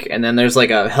bank and then there's like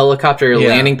a helicopter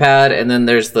landing pad and then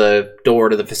there's the door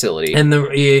to the facility. And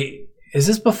is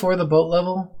this before the boat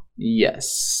level?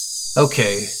 Yes.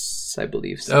 Okay. I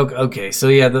believe so. Okay, so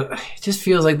yeah, it just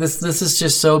feels like this is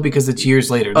just so because it's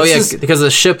years later. Because the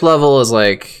ship level is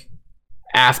like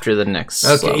after the next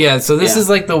level. Yeah, so this is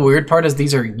like the weird part is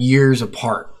these are years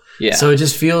apart. Yeah. So it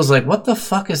just feels like, what the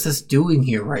fuck is this doing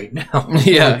here right now?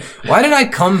 Yeah. Like, why did I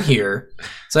come here?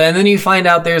 So, and then you find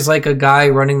out there's like a guy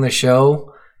running the show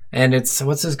and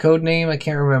what's his code name? I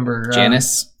can't remember.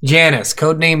 Janice. Janice,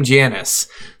 codename Janice.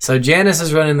 So Janice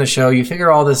is running the show. You figure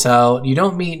all this out. You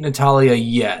don't meet Natalia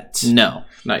yet. No,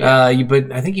 not yet.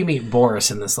 But I think you meet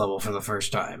Boris in this level for the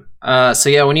first time. So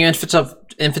yeah, when you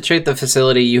infiltrate the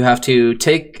facility, you have to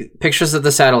take pictures of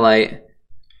the satellite,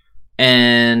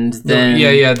 and then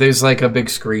there's like a big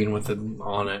screen with it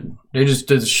on it. They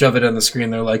just shove it on the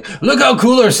screen. They're like, look how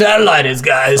cool our satellite is,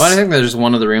 guys. Well, I think there's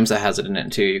one of the rooms that has it in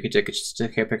it too. You could take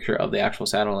a picture of the actual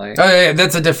satellite. Oh yeah,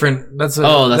 that's a different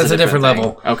different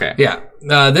level. Okay. Yeah.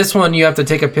 This one you have to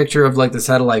take a picture of like the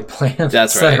satellite plans.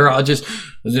 That's right. That are all just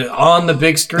on the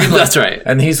big screen. That's right.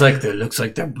 And he's like, it looks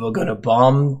like they're gonna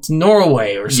bomb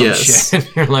Norway or some shit.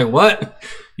 And you're like, what?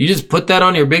 You just put that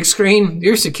on your big screen?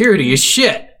 Your security is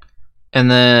shit. And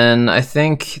then I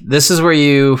think this is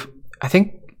where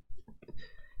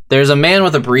there's a man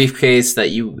with a briefcase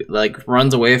that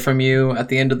runs away from you at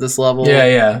the end of this level.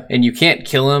 Yeah. And you can't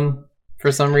kill him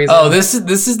for some reason. Oh,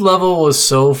 this level was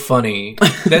so funny.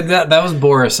 that was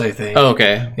Boris, I think. Oh,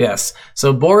 okay. Yes.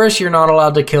 So Boris, you're not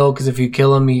allowed to kill because if you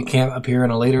kill him, he can't appear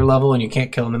in a later level, and you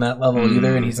can't kill him in that level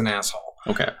either, and he's an asshole.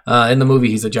 Okay. In the movie,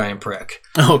 he's a giant prick.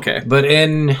 Okay. But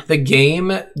in the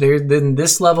game, in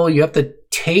this level, you have to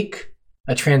take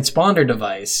a transponder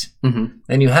device,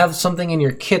 and you have something in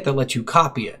your kit that lets you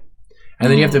copy it. And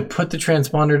then you have to put the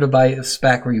transponder device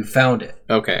back where you found it.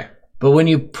 Okay. But when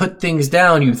you put things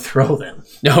down, you throw them.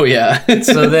 Oh, yeah.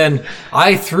 So then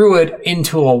I threw it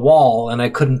into a wall and I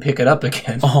couldn't pick it up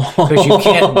again because you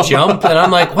can't jump. And I'm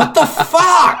like, what the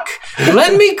fuck?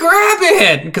 Let me grab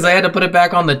it. Because I had to put it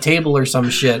back on the table or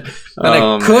some shit. And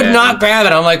I could not grab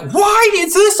it. I'm like, why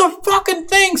is this a fucking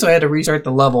thing? So I had to restart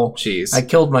the level. Jeez. I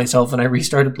killed myself and I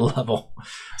restarted the level.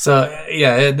 So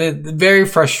yeah, very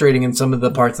frustrating in some of the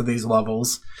parts of these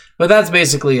levels. But that's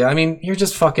basically, I mean, you're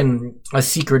just fucking a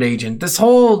secret agent. This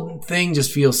whole thing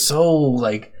just feels so,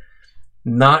 like,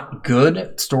 not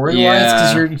good story-wise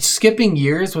because you're skipping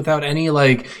years without any,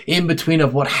 like, in-between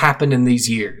of what happened in these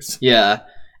years. Yeah.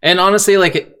 And honestly,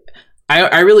 like,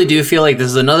 I really do feel like this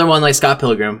is another one like Scott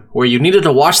Pilgrim where you needed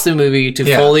to watch the movie to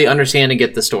fully understand and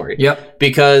get the story. Yep.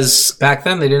 Because back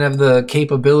then, they didn't have the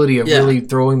capability of really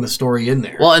throwing the story in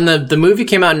there. Well, and the movie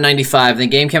came out in 95. The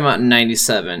game came out in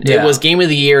 97. Yeah. It was Game of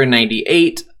the Year in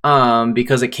 98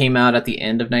 because it came out at the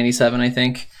end of 97, I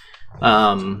think.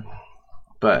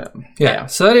 But yeah.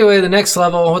 So anyway, the next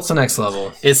level. What's the next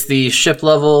level? It's the ship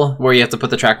level where you have to put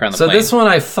the tracker on the plane. So this one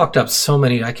I fucked up so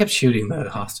many. I kept shooting the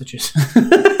hostages.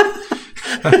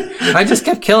 I just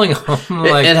kept killing them.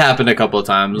 Like, it happened a couple of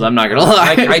times. I'm not gonna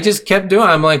lie. I just kept doing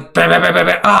it. I'm like,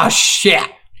 oh shit.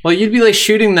 Well, you'd be like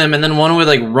shooting them, and then one would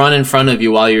like run in front of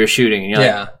you while you were shooting. And you're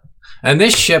like, and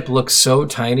this ship looks so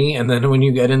tiny, and then when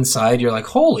you get inside, you're like,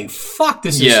 holy fuck,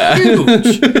 this is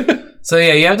huge. So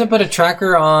yeah, you have to put a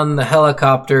tracker on the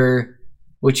helicopter,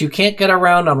 which you can't get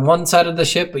around on one side of the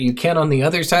ship, but you can on the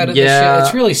other side of the ship.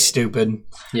 It's really stupid.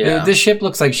 Yeah. This ship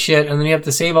looks like shit, and then you have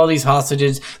to save all these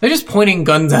hostages. They're just pointing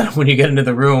guns at them when you get into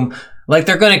the room. Like,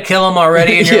 they're going to kill them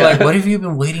already, and you're like, what have you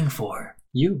been waiting for?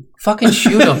 You. Fucking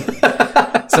shoot them.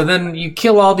 So then you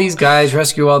kill all these guys,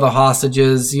 rescue all the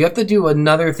hostages. You have to do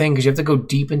another thing because you have to go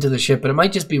deep into the ship, but it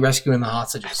might just be rescuing the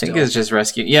hostages. I think it's just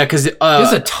rescue. Yeah, because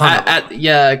there's a ton.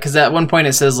 Because at one point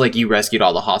it says like you rescued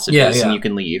all the hostages and you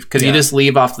can leave because you just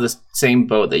leave off the same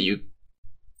boat that you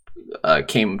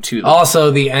came to. Also,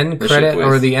 the end credit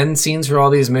or the end scenes for all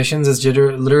these missions is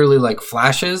literally like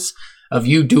flashes of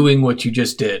you doing what you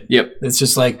just did. Yep, it's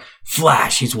just like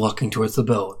flash, he's walking towards the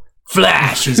boat.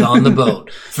 Flash, he's on the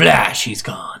boat. Flash, he's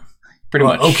gone. Pretty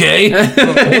much. Okay.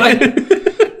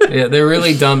 Yeah, they're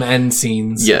really dumb end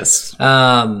scenes. Yes.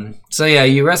 So yeah,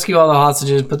 you rescue all the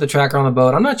hostages, put the tracker on the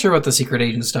boat. I'm not sure what the secret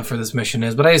agent stuff for this mission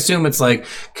is, but I assume it's like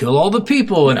kill all the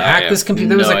people and hack this computer.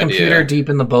 There was a computer deep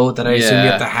in the boat that I assume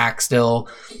you have to hack still.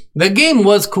 The game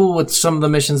was cool with some of the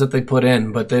missions that they put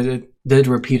in, but it did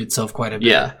repeat itself quite a bit.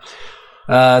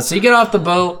 Yeah. So you get off the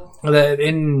boat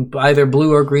in either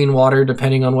blue or green water,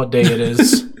 depending on what day it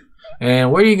is.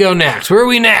 And where do you go next? Where are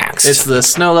we next? It's the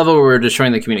snow level where we're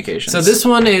destroying the communications. So this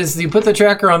one is, you put the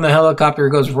tracker on the helicopter, it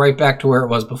goes right back to where it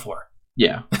was before.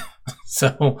 Yeah.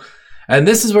 And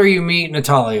this is where you meet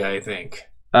Natalia, I think.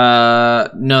 No,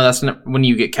 that's not when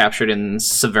you get captured in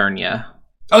Severnia.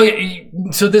 Oh, yeah.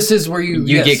 So this is where you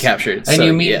get captured. And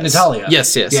you meet Natalia.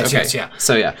 Yes. Okay.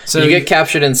 So you get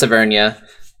captured in Severnia.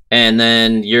 And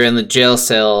then you're in the jail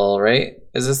cell, right?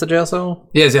 Is this the jail cell?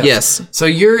 Yes. So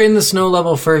you're in the snow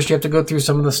level first. You have to go through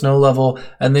some of the snow level.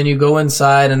 And then you go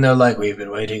inside and they're like, we've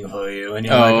been waiting for you. And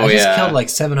you're like, I just killed like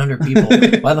 700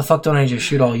 people. Why the fuck don't I just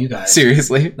shoot all you guys?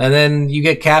 Seriously? And then you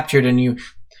get captured and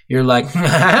you're like,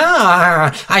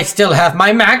 I still have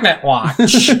my magnet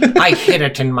watch. I hid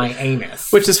it in my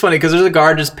anus. Which is funny because there's a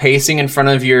guard just pacing in front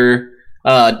of your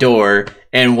door.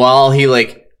 And while he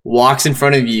like walks in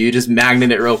front of you, you just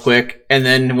magnet it real quick, and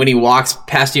then when he walks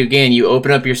past you again, you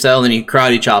open up your cell and you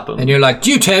karate chop him. And you're like,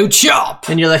 Juto chop!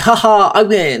 And you're like, haha, I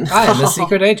win. I am a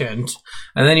secret agent.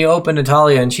 And then you open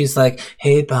Natalia and she's like,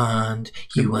 hey Bond,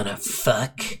 you wanna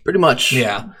fuck? Pretty much.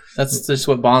 Yeah. That's just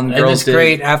what Bond girls do. And it's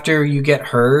great, after you get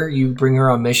her, you bring her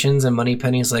on missions and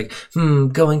Moneypenny's like,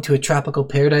 going to a tropical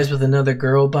paradise with another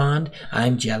girl, Bond?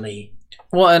 I'm jelly.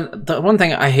 Well, and the one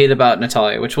thing I hate about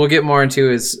Natalia, which we'll get more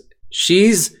into, is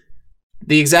she's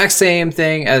the exact same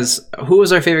thing as who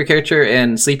was our favorite character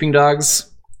in Sleeping Dogs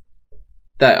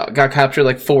that got captured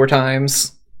like 4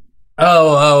 times?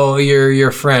 Oh,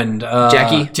 your friend,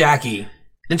 Jackie.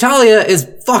 Natalia is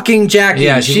fucking Jackie.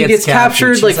 Yeah, she gets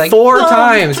captured She's like like, 4 "No,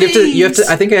 times. You have to. please."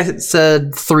 I think I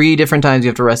said 3 different times you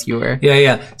have to rescue her.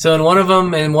 Yeah. So in one of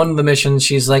the missions,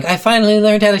 she's like, I finally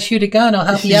learned how to shoot a gun. I'll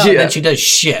help you out. Yeah. And then she does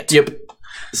shit. Yep.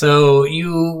 So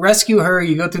you rescue her.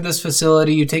 You go through this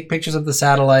facility. You take pictures of the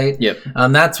satellite. Yep.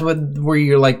 That's where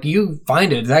you're like, you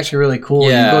find it. It's actually really cool.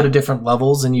 Yeah. You go to different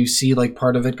levels and you see like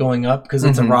part of it going up because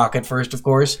it's a rocket first, of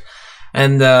course.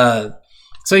 And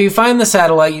so you find the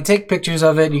satellite. You take pictures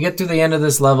of it. You get to the end of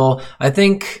this level. I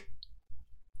think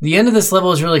the end of this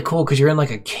level is really cool because you're in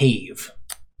like a cave.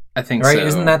 I think Right? so.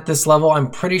 Isn't that this level? I'm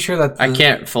pretty sure that I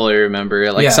can't fully remember.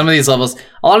 Like Yeah. some of these levels,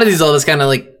 a lot of these levels kind of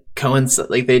like coincide.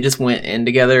 Like they just went in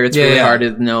together. It's really hard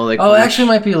to know. Like, oh, actually, it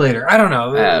might be later. I don't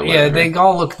know. Yeah, whatever. they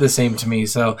all look the same to me.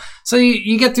 So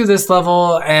you get through this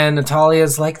level, and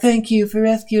Natalia's like, "Thank you for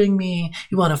rescuing me.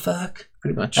 You want to fuck?"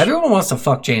 pretty much. Everyone wants to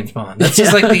fuck James Bond. That's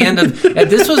just like the end of. If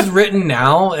this was written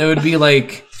now, it would be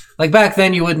like back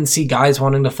then you wouldn't see guys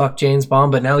wanting to fuck James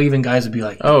Bond, but now even guys would be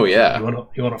like, Oh yeah,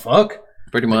 you want to fuck?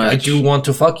 pretty much. I do want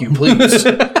to fuck you, please."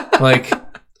 Like.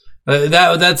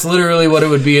 That's literally what it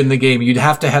would be in the game. You'd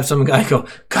have to have some guy go,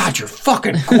 "God, you're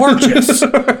fucking gorgeous."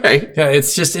 Right. Yeah,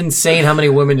 it's just insane how many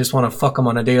women just want to fuck them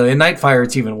on a daily. In Nightfire,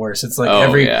 it's even worse. It's like Oh,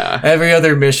 every yeah.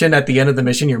 other mission, at the end of the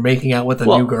mission, you're making out with a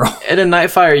new girl. And in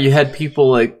Nightfire, you had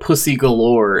people like Pussy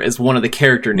Galore as one of the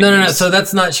character names. No. So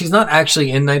that's not. She's not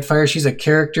actually in Nightfire. She's a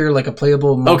character, like a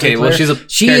playable. Okay, well, multiplayer.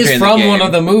 she is character in the from game. one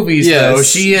of the movies. Yes. Though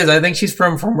she is. I think she's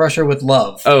from Russia with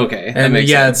Love. Oh, okay, that And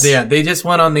makes sense. they just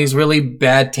went on these really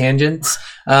bad tangents.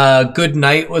 Good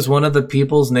Night was one of the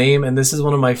people's name, and this is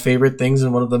one of my favorite things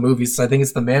in one of the movies. I think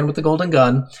it's the man with the golden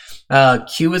gun.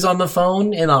 Q is on the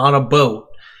phone on a boat,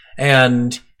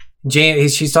 and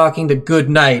she's talking to Good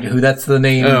Night, who that's the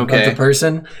name of the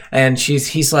person, and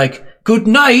he's like, "Good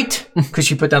night," because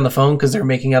she put down the phone because they're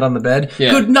making out on the bed.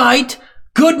 Yeah. Good night.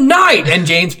 Good night, and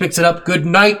James picks it up. Good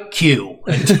night, Q,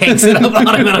 and hangs it up on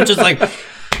him, and I'm just like,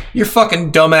 your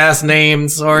fucking dumbass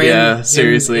names. Or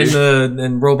seriously.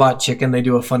 In Robot Chicken, they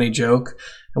do a funny joke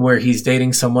where he's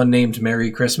dating someone named Merry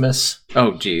Christmas.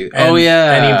 Oh, gee. And,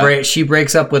 And she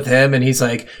breaks up with him, and he's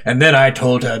like, and then I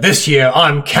told her, this year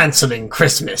I'm canceling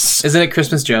Christmas. Isn't it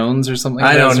Christmas Jones or something?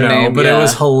 I don't That's her know, name? but Yeah. it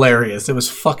was hilarious. It was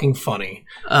fucking funny.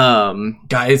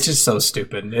 God, it's just so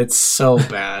stupid. It's so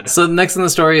bad. So next in the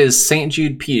story is St.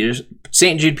 Jude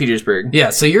Petersburg. Yeah,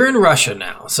 so you're in Russia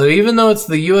now. So even though it's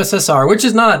the USSR, which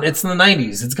is not, it's in the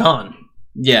 90s, it's gone.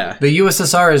 Yeah. The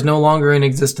USSR is no longer in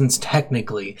existence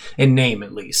technically, in name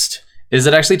at least. Is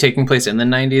it actually taking place in the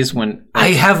 90s when...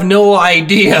 I have no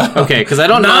idea. Okay, because I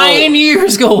don't know... 9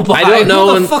 years go by. I don't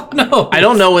know Who the fuck knows? I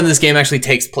don't know when this game actually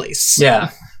takes place. Yeah.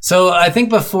 So I think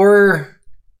before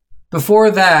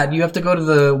that, you have to go to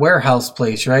the warehouse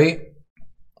place, right?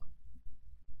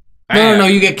 No,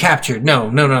 you get captured.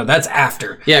 No, that's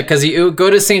after. Yeah, because you go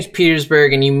to St.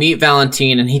 Petersburg and you meet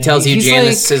Valentine, and he tells you He's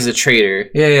Janice like- is a traitor.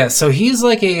 Yeah. So he's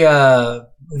like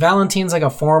Valentine's like a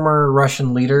former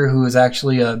Russian leader who is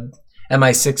actually a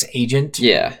MI6 agent.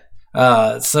 Yeah.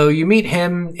 So you meet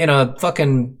him in a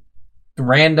fucking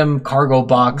random cargo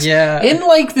box. Yeah. In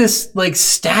like this, like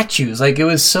statues. Like it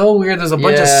was so weird. There's a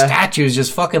bunch of Yeah. statues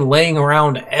just fucking laying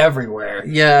around everywhere.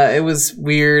 Yeah, it was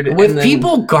weird. With And then-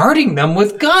 people guarding them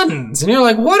with guns. And you're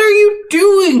like, what are you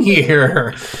doing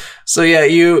here? So yeah,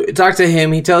 you talk to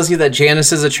him. He tells you that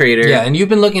Janice is a traitor. Yeah, and you've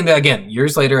been looking at, again,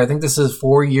 years later. I think this is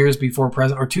 4 years before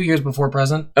present, or 2 years before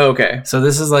present. Okay. So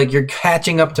this is like, you're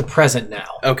catching up to present now.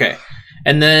 Okay.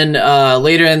 And then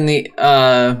later in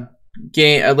the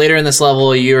game, later in this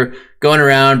level, you're going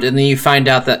around, and then you find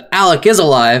out that Alec is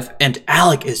alive, and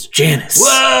Alec is Janice.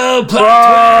 Whoa,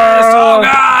 plot twist! Oh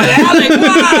God, Alec,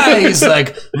 why? He's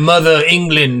like, Mother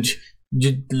England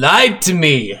lied to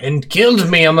me and killed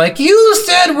me. I'm like, you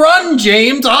said run,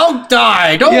 James. I'll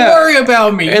die. Don't Yeah. worry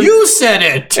about me. And- You said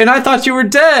it. And I thought you were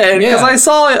dead because Yeah. I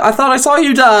saw it. I thought I saw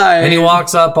you die. And he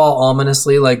walks up all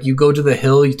ominously, like you go to the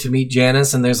hill to meet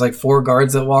Janice, and there's like 4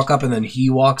 guards that walk up, and then he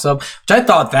walks up, which I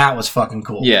thought that was fucking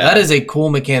cool. Yeah. That is a cool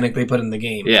mechanic they put in the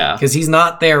game. Yeah. Because he's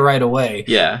not there right away.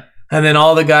 Yeah. And then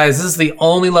all the guys, this is the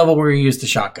only level where you use the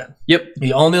shotgun. Yep.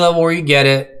 The only level where you get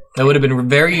it. That would have been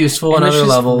very useful in there's other just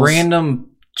levels.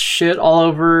 random shit all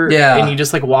over. Yeah. And you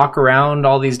just like walk around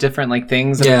all these different like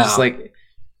things. And Yeah. I'm just like,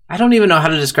 I don't even know how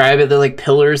to describe it. They're like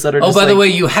pillars that are Oh, just by the like- way,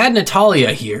 you had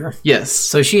Natalia here. Yes.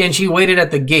 So she waited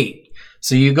at the gate.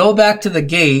 So you go back to the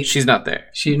gate. She's not there.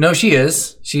 She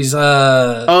is. She's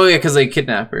Oh yeah, because they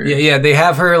kidnap her. Yeah, they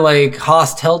have her like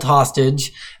held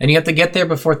hostage, and you have to get there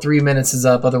before 3 minutes is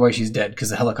up. Otherwise, she's dead because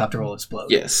the helicopter will explode.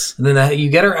 Yes. And then you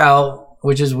get her out.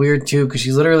 which is weird too, because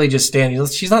she's literally just standing.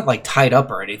 She's not like tied up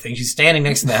or anything. She's standing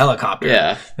next to the helicopter.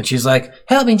 Yeah. And she's like,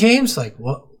 "Help me, James!" Like,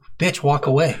 what? Bitch, walk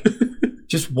away.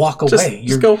 Just walk away.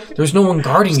 Just go. There's no one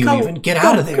guarding you. Even get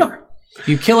out of there. Go.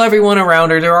 You kill everyone around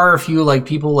her. There are a few like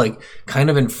people like kind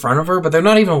of in front of her, but they're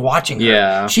not even watching her.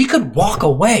 Yeah. She could walk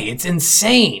away. It's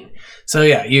insane. So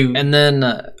yeah, and then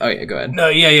go ahead. No,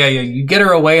 yeah. You get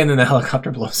her away, and then the helicopter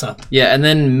blows up. Yeah, and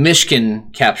then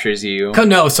Mishkin captures you.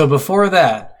 No, so before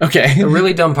that, okay, a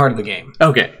really dumb part of the game.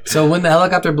 Okay, so when the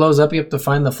helicopter blows up, you have to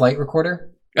find the flight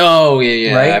recorder. Oh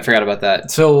yeah, right? I forgot about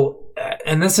that. So,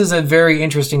 and this is a very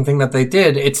interesting thing that they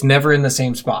did. It's never in the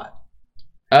same spot.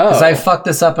 Oh, because I fucked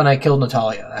this up and I killed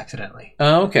Natalia accidentally.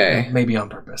 Oh, okay, maybe on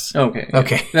purpose. Okay,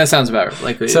 that sounds about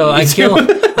likely. So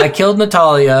I killed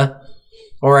Natalia.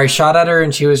 Or I shot at her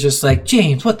and she was just like,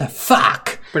 James, what the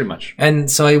fuck? Pretty much. And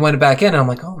so I went back in and I'm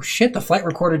like, oh shit, the flight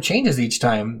recorder changes each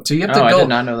time. So you have to go. I did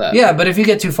not know that. Yeah, but if you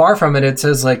get too far from it, it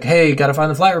says like, hey, you gotta find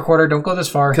the flight recorder. Don't go this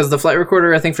far. Because the flight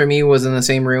recorder, I think for me, was in the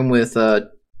same room with... No.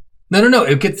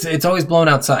 It's always blown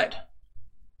outside.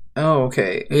 Oh,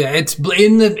 okay. Yeah, it's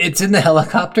in the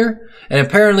helicopter, and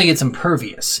apparently it's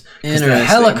impervious. Because the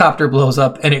helicopter blows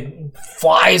up and it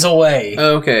flies away.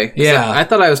 Oh, okay. Yeah. So I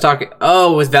thought I was talking...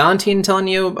 Oh, was Valentine telling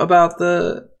you about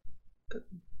the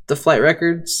flight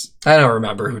records? I don't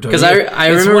remember who told you. Because I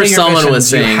remember someone was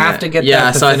saying... You have to get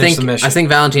that to so finish the mission. I think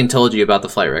Valentine told you about the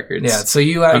flight records. Yeah, so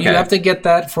you have to get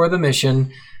that for the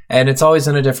mission. And it's always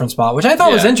in a different spot, which I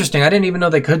thought was interesting. I didn't even know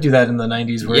they could do that in the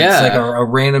 90s where it's like a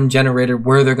random generator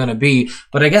where they're going to be.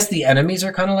 But I guess the enemies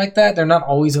are kind of like that. They're not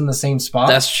always in the same spot.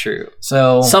 That's true.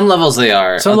 So some levels they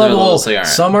are. Some levels they aren't.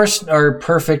 Some are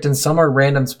perfect and some are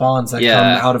random spawns that come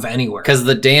out of anywhere. Because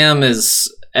the dam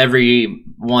is...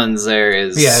 Everyone's there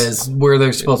is where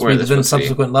they're supposed to be. But then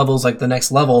subsequent levels, like the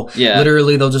next level,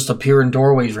 literally they'll just appear in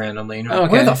doorways randomly. And you're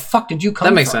like, where the fuck did you come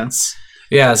from? That makes sense.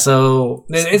 Yeah, so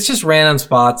it's just random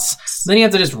spots. Then you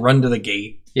have to just run to the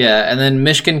gate. Yeah, and then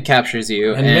Mishkin captures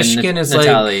you. And Mishkin is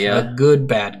Natalia. Like a good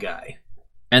bad guy.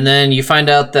 And then you find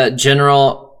out that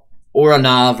General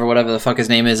Oronov, or whatever the fuck his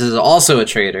name is also a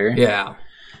traitor. Yeah.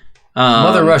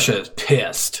 Mother Russia is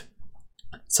pissed.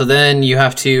 So then you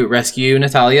have to rescue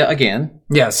Natalia again.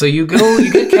 Yeah, so you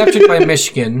get captured by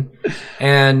Mishkin,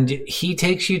 and he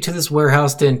takes you to this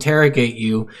warehouse to interrogate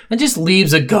you, and just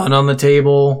leaves a gun on the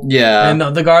table. Yeah.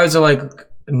 And the guards are like,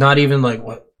 not even like,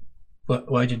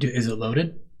 why'd you do, is it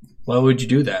loaded? Why would you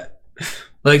do that?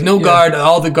 Like, no guard,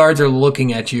 all the guards are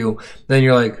looking at you, then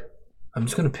you're like, I'm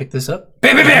just gonna pick this up.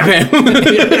 Bam, bam, bam!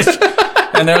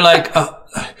 And they're like,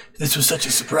 this was such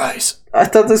a surprise. I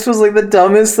thought this was like the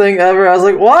dumbest thing ever. I was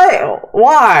like,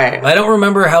 why? I don't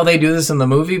remember how they do this in the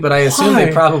movie, but I assume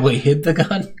they probably hid the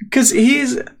gun. Because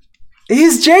he's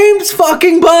James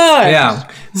fucking Bond.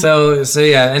 Yeah. So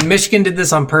yeah, and Mishkin did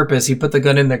this on purpose. He put the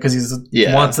gun in there because he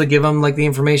wants to give them like the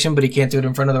information, but he can't do it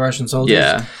in front of the Russian soldiers.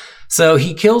 Yeah. So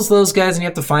he kills those guys, and you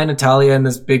have to find Natalia in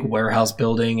this big warehouse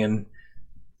building. And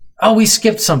we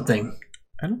skipped something.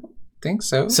 I don't think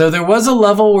so. So there was a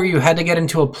level where you had to get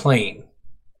into a plane.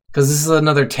 Because this is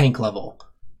another tank level.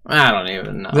 I don't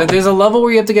even know. There's a level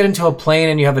where you have to get into a plane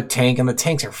and you have a tank, and the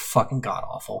tanks are fucking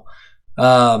god-awful.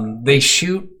 They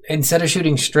shoot, instead of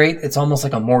shooting straight, it's almost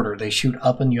like a mortar. They shoot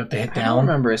up and you have to hit down. I don't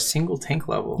remember a single tank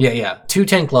level. Yeah. 2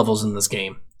 tank levels in this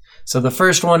game. So the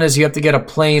first one is you have to get a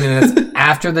plane, and it's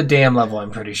after the dam level,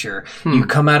 I'm pretty sure. You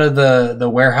come out of the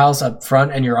warehouse up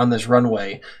front, and you're on this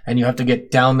runway, and you have to get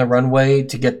down the runway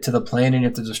to get to the plane, and you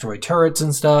have to destroy turrets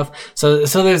and stuff. So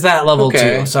there's that level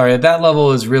too. Sorry, that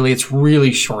level is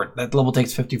really short. That level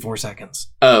takes 54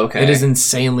 seconds. Oh, okay. It is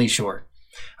insanely short.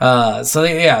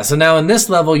 So now in this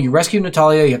level, you rescue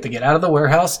Natalia, you have to get out of the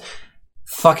warehouse.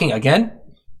 Fucking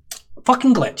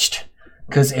glitched.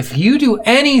 Because if you do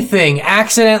anything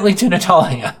accidentally to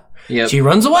Natalia, she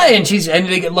runs away, and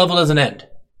the level doesn't end.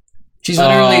 She's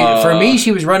literally, for me,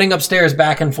 she was running upstairs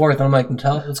back and forth, and I'm like,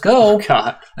 Natalia, let's go.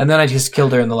 God. And then I just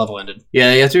killed her, and the level ended.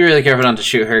 Yeah, you have to be really careful not to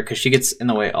shoot her, because she gets in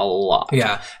the way a lot.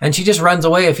 Yeah, and she just runs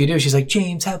away if you do. She's like,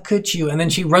 James, how could you? And then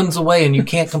she runs away, and you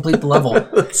can't complete the level.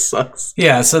 That sucks.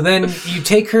 Yeah, so then you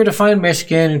take her to find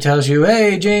Mishkin, who tells you,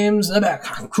 hey, James, I'm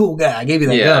a cool guy. I gave you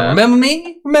that gun. Remember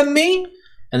me?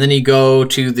 And then you go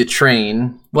to the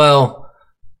train. Well,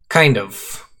 kind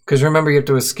of. Because remember, you have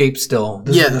to escape still.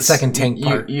 This is the second tank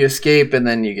part. You escape, and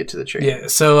then you get to the train. Yeah,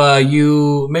 so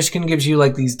Mishkin gives you,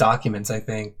 like, these documents, I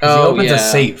think. Because he opens a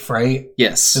safe, right?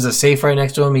 Yes. There's a safe right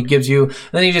next to him. He gives you... And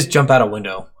then you just jump out a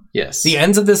window. Yes. The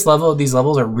ends of these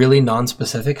levels are really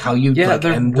non-specific. How you they're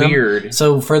end them. weird.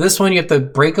 So for this one, you have to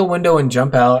break a window and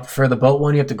jump out. For the boat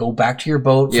one, you have to go back to your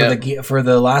boat. For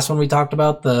the last one we talked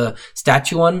about, the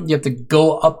statue one, you have to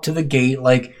go up to the gate.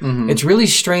 Like it's really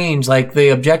strange. Like the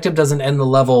objective doesn't end the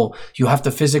level. You have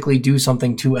to physically do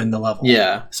something to end the level.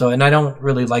 Yeah. So, and I don't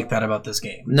really like that about this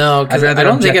game. No, because I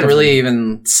don't think it really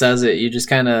even says it. You just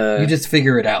kind of... You just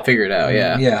figure it out.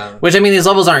 Yeah. Yeah. Which, I mean, these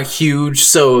levels aren't huge,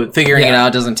 so figuring it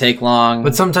out doesn't take long.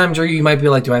 But sometimes you might be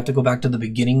like, do I have to go back to the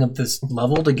beginning of this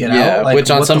level to get out? Like,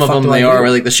 which on some of them they are,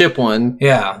 like the ship one.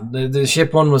 Yeah, the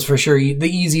ship one was for sure the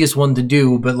easiest one to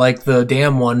do, but like the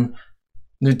dam one,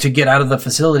 to get out of the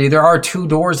facility, there are 2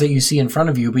 doors that you see in front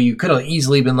of you, but you could have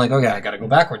easily been like, okay, I gotta go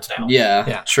backwards now.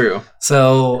 Yeah, true.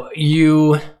 So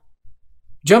you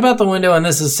jump out the window, and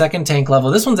this is second tank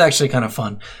level. This one's actually kind of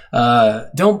fun.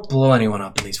 Don't blow anyone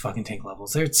up in these fucking tank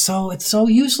levels. It's so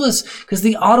useless because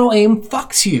the auto aim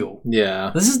fucks you.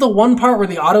 Yeah. This is the one part where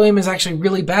the auto aim is actually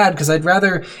really bad because I'd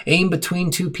rather aim between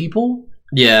 2 people.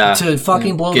 Yeah. To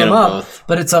fucking blow them up. Both.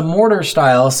 But it's a mortar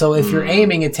style, so if you're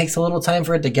aiming, it takes a little time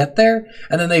for it to get there,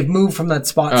 and then they've moved from that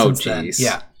spot since then.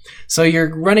 Yeah. So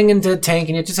you're running into a tank,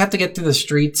 and you just have to get through the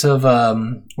streets of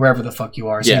wherever the fuck you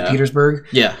are, St. Petersburg.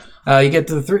 Yeah. You get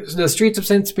to the streets of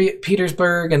St.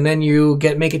 Petersburg, and then you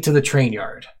make it to the train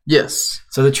yard. Yes.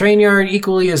 So the train yard,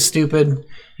 equally as stupid.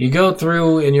 You go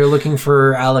through, and you're looking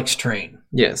for Alec's train.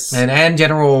 Yes. And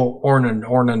General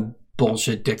Ornan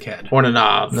bullshit dickhead.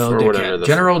 Ornanov. No, or dickhead. whatever.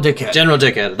 General Dickhead. General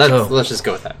Dickhead. Let's just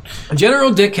go with that. General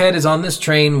Dickhead is on this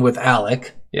train with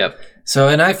Alec. Yep. So,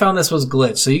 and I found this was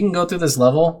glitched. So you can go through this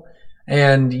level,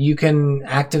 and you can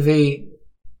activate...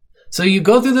 So you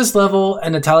go through this level,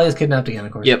 and Natalia's kidnapped again,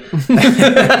 of course. Yep.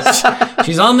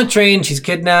 She's on the train, she's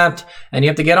kidnapped, and you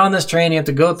have to get on this train, you have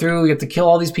to go through, you have to kill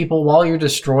all these people while you're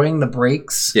destroying the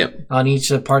brakes on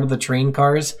each part of the train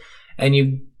cars. And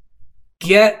you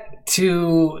get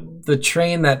to the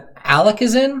train that Alec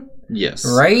is in. Yes.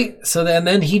 Right? So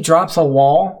then he drops a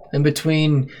wall in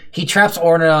between. He traps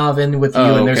Ornanov in with you,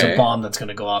 and there's a bomb that's going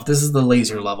to go off. This is the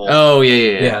laser level. Oh,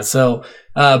 yeah. Yeah, so,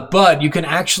 but you can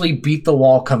actually beat the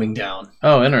wall coming down.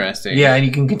 Oh, interesting. Yeah, and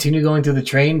you can continue going through the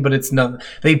train, but it's not.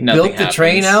 They built the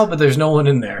train out, but there's no one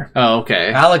in there. Oh,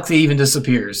 okay. Alec even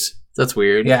disappears. That's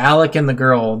weird. Yeah, Alec and the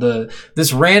girl.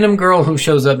 This random girl who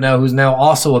shows up now, who's now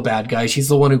also a bad guy. She's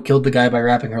the one who killed the guy by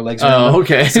wrapping her legs around him. Oh,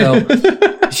 okay. So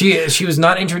she was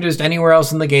not introduced anywhere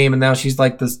else in the game, and now she's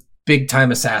like this big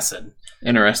time assassin.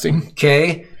 Interesting.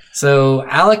 Okay. So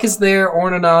Alec is there,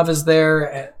 Ornanov is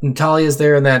there, Natalia is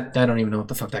there, and that I don't even know what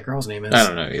the fuck that girl's name is. I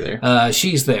don't know either.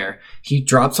 She's there. He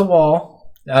drops a wall.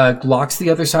 Locks the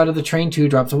other side of the train too,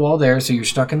 drops a wall there, so you're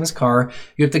stuck in this car.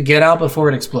 You have to get out before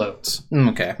it explodes.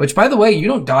 Okay. Which, by the way, you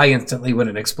don't die instantly when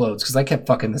it explodes, because I kept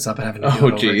fucking this up and having to do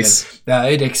it over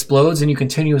again. It explodes, and you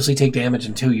continuously take damage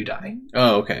until you die.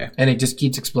 Oh, okay. And it just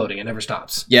keeps exploding. It never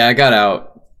stops. Yeah, I got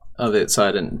out of it, so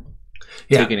I didn't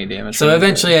take any damage. So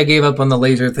eventually I gave up on the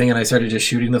laser thing, and I started just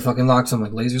shooting the fucking locks. I'm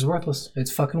like, laser's worthless.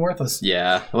 It's fucking worthless.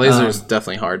 Yeah, the laser's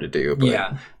definitely hard to do. But.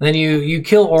 Yeah. Then you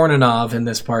kill Ornanov in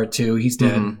this part, too. He's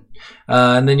dead.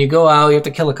 And then you go out, you have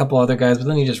to kill a couple other guys, but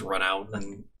then you just run out.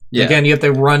 And again, you have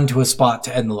to run to a spot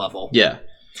to end the level. Yeah.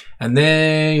 And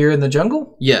then you're in the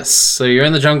jungle? Yes. So you're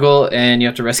in the jungle, and you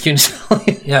have to rescue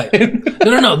Natalia. Yeah.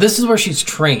 No. This is where she's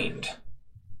trained.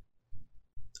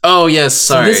 Oh, yes.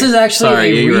 Sorry. So this is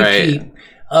actually a repeat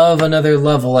of another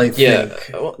level, I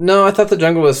think. Yeah. No, I thought the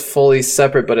jungle was fully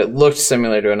separate, but it looked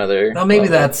similar to another. Oh, maybe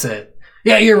that's it.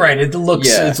 Yeah, you're right. It looks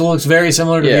very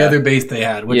similar to the other base they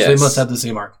had, which they must have the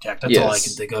same architect. That's all I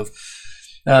can think of.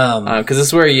 Because this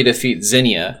is where you defeat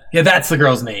Zinnia. Yeah, that's the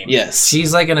girl's name. Yes.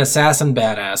 She's like an assassin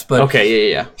badass. But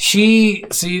okay, yeah.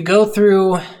 So you go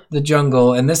through the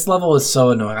jungle, and this level is so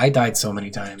annoying. I died so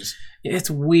many times.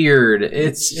 It's weird.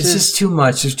 It's just too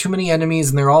much. There's too many enemies,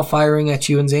 and they're all firing at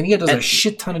you. And Xania does a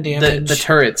shit ton of damage. The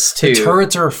turrets too. The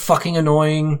turrets are fucking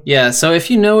annoying. Yeah. So if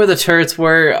you know where the turrets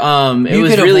were, it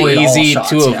was really easy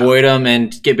to avoid them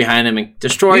and get behind them and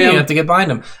destroy them. You have to get behind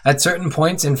them at certain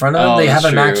points in front of them. They have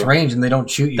a max range, and they don't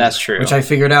shoot you. That's true. Which I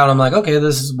figured out. I'm like, okay,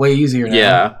 this is way easier now.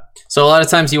 Yeah. So a lot of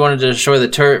times you wanted to destroy the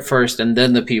turret first and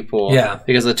then the people. Yeah.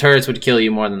 Because the turrets would kill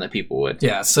you more than the people would.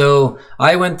 Yeah. So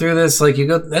I went through this,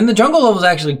 and the jungle level is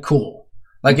actually cool.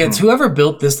 It's whoever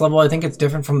built this level, I think it's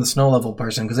different from the snow level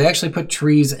person, because they actually put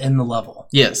trees in the level.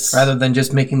 Yes. Rather than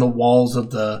just making the walls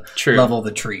of the level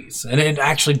the trees. And it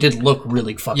actually did look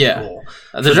really fucking cool.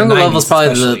 The jungle level is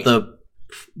probably the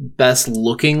best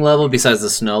looking level besides the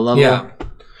snow level. Yeah.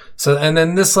 So, and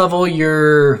then this level,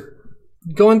 you're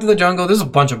go into the jungle. There's a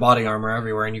bunch of body armor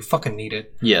everywhere, and you fucking need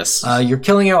it. Yes. You're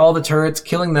killing out all the turrets,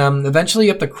 killing them. Eventually,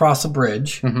 you have to cross a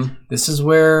bridge. Mm-hmm. This is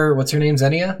where, what's her name,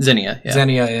 Xenia? Xenia, yeah.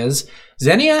 Xenia is.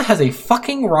 Xenia has a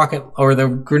fucking rocket, or the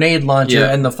grenade launcher,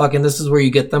 and the fucking, this is where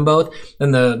you get them both,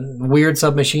 and the weird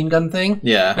submachine gun thing.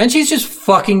 Yeah. And she's just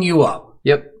fucking you up.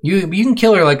 Yep. You can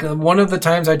kill her. Like, one of the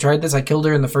times I tried this, I killed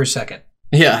her in the first second.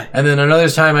 Yeah. And then another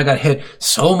time I got hit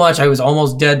so much I was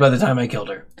almost dead by the time I killed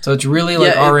her. So it's really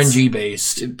like RNG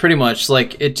based. Pretty much.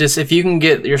 Like, it just, if you can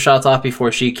get your shots off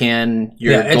before she can,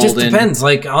 you're golden. It just depends.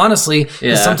 Like, honestly,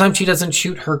 sometimes she doesn't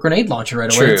shoot her grenade launcher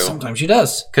right away. Sometimes she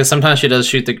does. Because sometimes she does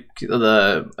shoot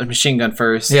the machine gun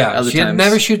first. Yeah, other she times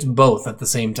never shoots both at the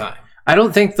same time. I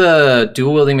don't think the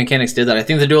dual wielding mechanics did that. I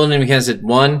think the dual wielding mechanics did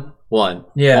one.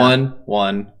 Yeah.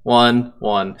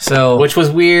 One. So, which was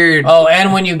weird. Oh,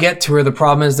 and when you get to her, the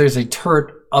problem is there's a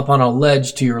turret up on a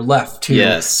ledge to your left, too.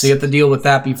 Yes. So you have to deal with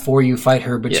that before you fight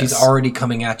her, but she's already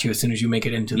coming at you as soon as you make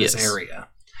it into this area.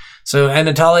 So, and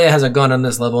Natalia has a gun on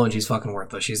this level, and she's fucking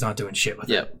worthless. She's not doing shit with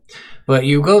it. But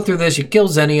you go through this, you kill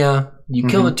Xenia, you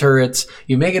kill the turrets,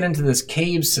 you make it into this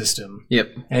cave system. Yep.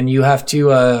 And you have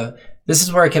to, this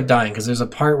is where I kept dying, because there's a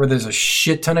part where there's a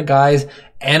shit ton of guys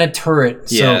and a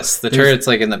turret. Yes, the turret's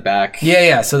like in the back.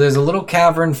 Yeah. So there's a little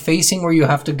cavern facing where you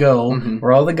have to go,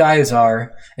 where all the guys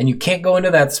are, and you can't go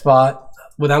into that spot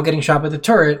without getting shot by the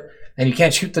turret, and you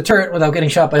can't shoot the turret without getting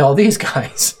shot by all these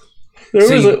guys.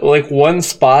 There was like one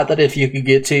spot that if you could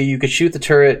get to, you could shoot the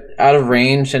turret out of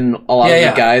range, and a lot of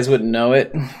the guys wouldn't know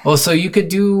it. Well, so you could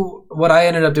do, what I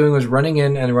ended up doing was running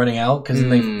in and running out, because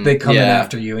they come in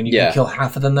after you, and you can kill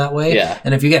half of them that way. Yeah.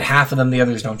 And if you get half of them, the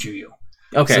others don't shoot you.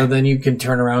 Okay. So then you can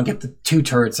turn around, get the two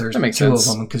turrets. There's two of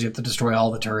them, because you have to destroy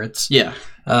all the turrets. Yeah.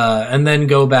 And then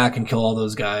go back and kill all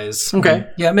those guys. Okay.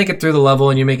 And, make it through the level,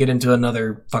 and you make it into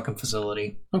another fucking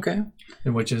facility. Okay.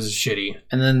 Which is shitty.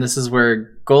 And then this is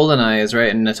where Goldeneye is,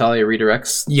 right? And Natalia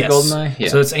redirects Goldeneye? Yeah.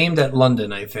 So it's aimed at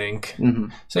London, I think.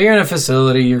 So you're in a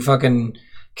facility, you're fucking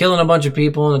killing a bunch of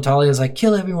people, and Natalia's like,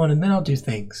 kill everyone, and then I'll do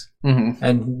things.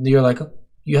 And you're like, oh,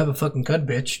 you have a fucking gun,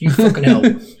 bitch. You fucking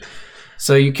help.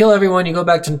 So you kill everyone, you go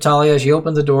back to Natalia, she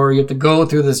opens the door, you have to go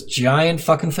through this giant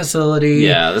fucking facility.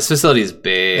 Yeah, this facility is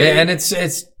big. And it's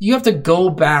you have to go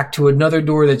back to another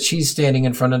door that she's standing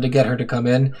in front of to get her to come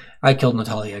in. I killed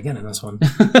Natalia again in this one.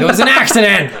 It was an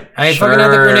accident! I fucking had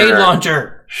the grenade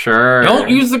launcher. Sure.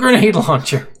 Don't use the grenade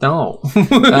launcher. No.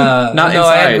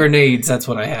 I had grenades, that's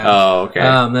what I had. Oh, okay.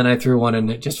 Then I threw one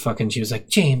and it just fucking, she was like,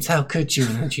 James, how could you?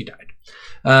 And then she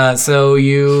died. So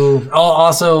you,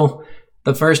 also...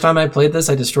 The first time I played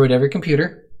this, I destroyed every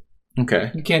computer.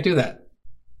 Okay. You can't do that.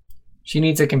 She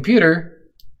needs a computer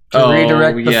to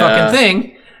redirect the fucking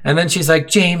thing. And then she's like,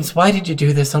 James, why did you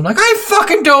do this? I'm like, I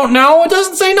fucking don't know. It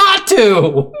doesn't say not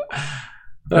to.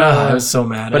 I was so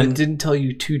mad. But it didn't tell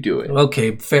you to do it.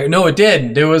 Okay, fair. No, it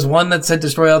did. There was one that said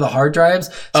destroy all the hard drives.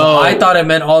 So I thought it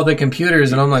meant all the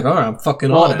computers, and I'm like, oh, I'm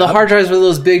fucking on it. The hard drives were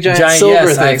those big giant silver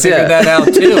things. I figured that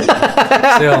out too.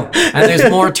 And there's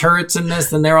more turrets in this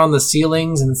than there on the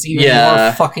ceilings, and it's even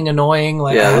more fucking annoying.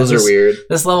 Like, those are weird.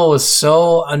 This level was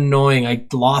so annoying. I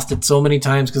lost it so many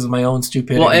times because of my own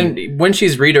stupidity. Well, and when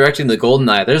she's redirecting the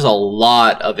Goldeneye, there's a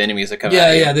lot of enemies that come out.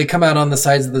 Yeah, they come out on the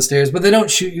sides of the stairs, but they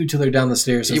don't shoot you till they're down the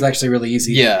stairs. So it's actually really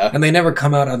easy. Yeah. And they never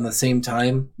come out on the same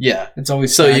time. Yeah. It's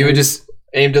always so you would just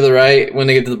aim to the right when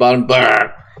they get to the bottom.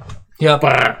 Brr. Yep.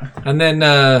 Brr. And then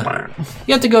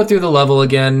you have to go through the level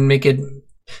again, make it.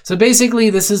 So basically,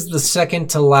 this is the third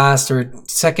to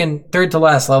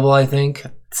last level, I think.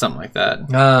 Something like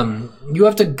that. You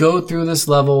have to go through this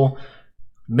level,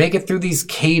 make it through these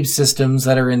cave systems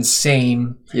that are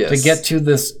insane to get to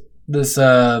this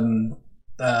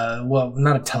well,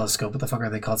 not a telescope. What the fuck are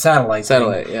they called? Satellite,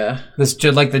 yeah. This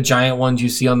just like the giant ones you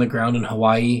see on the ground in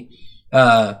Hawaii.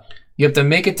 You have to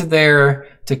make it to there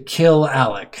to kill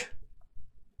Alec.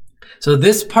 So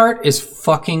this part is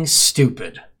fucking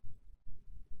stupid.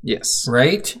 Yes.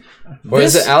 Right? Or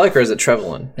is it Alec or is it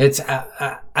Trevelyan? It's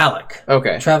Alec.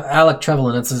 Okay. Alec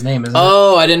Trevelyan, that's his name, isn't it?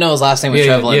 Oh, I didn't know his last name was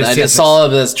Trevelyan. I just saw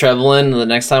it as Trevelyan the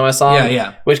next time I saw him.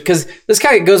 Yeah. Because this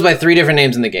guy goes by 3 different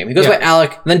names in the game. He goes by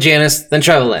Alec, then Janice, then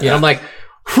Trevelyan. And I'm like,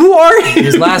 who are you?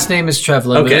 His last name is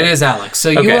Trevelyan, but it is Alex.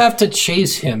 So you have to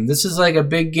chase him. This is like a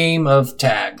big game of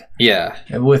tag. Yeah.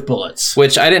 With bullets.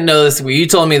 Which I didn't know this. You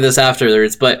told me this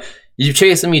afterwards, but you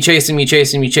chase him, you chase him, you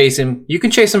chase him, you chase him. You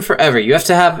can chase him forever. You have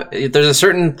to have, there's a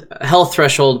certain health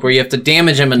threshold where you have to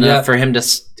damage him enough for him to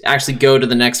actually go to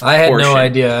the next portion. I had no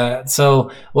idea.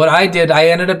 So what I did, I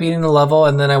ended up beating the level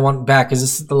and then I went back because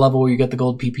this is the level where you get the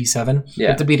gold PP7. You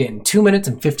have to beat it in 2 minutes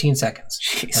and 15 seconds.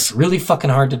 Jeez. That's really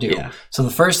fucking hard to do. Yeah. So the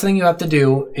first thing you have to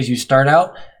do is you start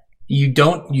out,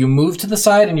 you move to the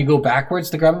side and you go backwards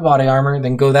to grab a body armor,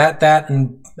 then go that,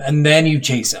 and then you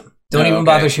chase him. Don't even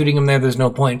bother shooting him there. There's no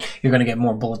point. You're going to get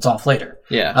more bullets off later.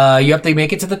 Yeah. You have to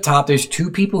make it to the top. There's 2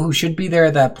 people who should be there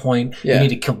at that point. Yeah. You need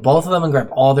to kill both of them and grab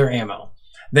all their ammo.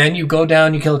 Then you go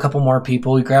down, you kill a couple more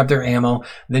people, you grab their ammo,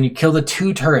 then you kill the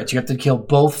 2 turrets. You have to kill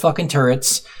both fucking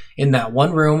turrets in that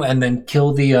one room and then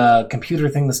kill the computer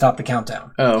thing to stop the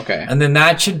countdown. Oh, okay. And then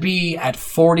that should be at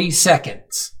 40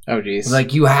 seconds. Oh, geez.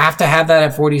 Like, you have to have that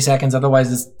at 40 seconds, otherwise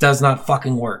this does not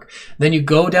fucking work. Then you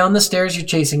go down the stairs, you're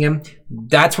chasing him.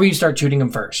 That's where you start shooting him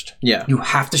first. Yeah. You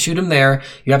have to shoot him there.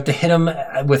 You have to hit him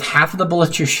with half of the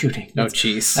bullets you're shooting. Oh,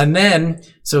 jeez. And then,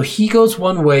 so he goes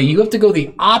one way. You have to go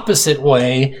the opposite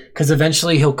way, because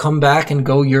eventually he'll come back and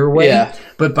go your way. Yeah.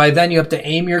 But by then you have to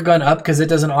aim your gun up, because it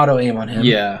doesn't auto-aim on him.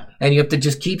 Yeah. And you have to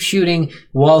just keep shooting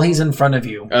while he's in front of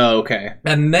you. Oh, okay.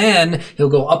 And then he'll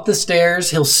go up the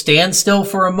stairs. He'll stand still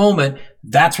for a moment.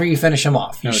 That's where you finish him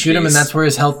off. You shoot him, and that's where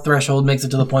his health threshold makes it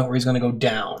to the point where he's going to go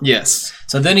down. Yes.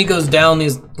 So then he goes down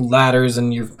these ladders,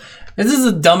 and this is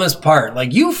the dumbest part.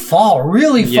 Like, you fall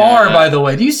really far, by the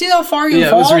way. Do you see how far you fall?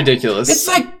 Yeah, it was ridiculous. It's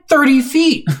like 30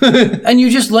 feet. And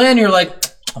you just land, you're like,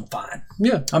 I'm fine.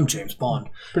 Yeah. I'm James Bond.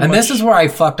 This is where I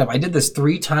fucked up. I did this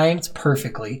 3 times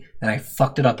perfectly, and I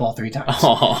fucked it up all 3 times.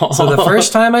 Oh. So the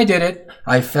first time I did it,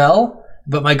 I fell,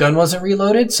 but my gun wasn't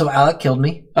reloaded, so Alec killed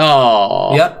me.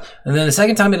 Oh. Yep. And then the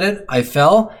second time I did it, I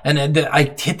fell, and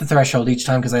I hit the threshold each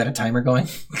time because I had a timer going.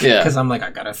 Yeah. Because I'm like,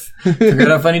 I gotta figure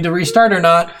out if I need to restart or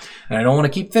not, and I don't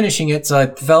want to keep finishing it. So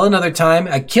I fell another time,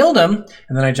 I killed him,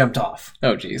 and then I jumped off.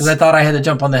 Oh, jeez. Because I thought I had to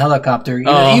jump on the helicopter. Even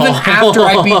after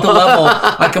I beat the level,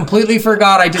 I completely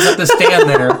forgot I just have to stand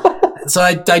there. So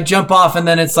I jump off, and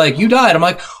then it's like, you died. I'm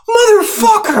like,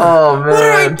 motherfucker! Oh, man. What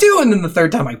did I do? And then the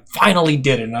third time, I finally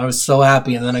did it, and I was so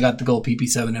happy. And then I got the gold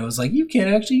PP7, and it was like, you can't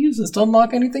actually use this to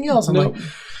unlock anything else. I'm like,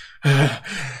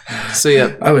 so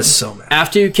yeah, I was so mad.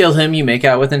 After you kill him, you make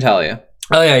out with Natalia.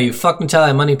 Oh yeah, you fuck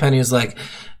Natalia. Moneypenny is like,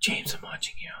 James, I'm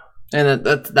watching you. And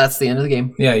that's the end of the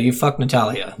game. Yeah, you fuck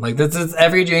Natalia. Like, that's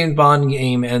every James Bond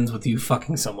game ends with you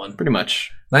fucking someone. Pretty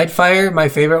much. Nightfire, my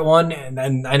favorite one,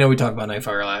 and I know we talk about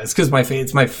Nightfire a lot. It's because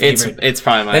it's my favorite. It's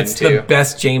probably mine it's too. It's the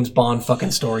best James Bond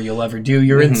fucking story you'll ever do.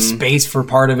 You're in space for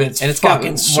part of it. It's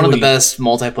fucking got one of the best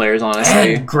multiplayers,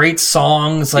 honestly. And great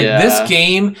songs. Like, this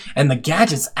game and the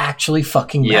gadgets actually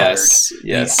fucking mattered. Yes.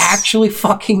 They actually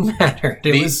fucking mattered.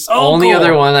 It was so only cool.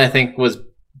 other one I think was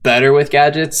better with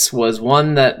gadgets was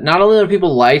one that not only other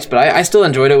people liked, but I still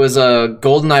enjoyed it, was a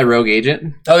GoldenEye Rogue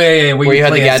Agent. Oh yeah, where you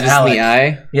had the gadgets in the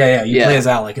eye. Yeah, you play as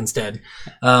Alec instead.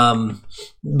 So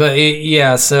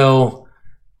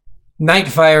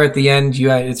Nightfire at the end,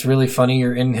 it's really funny.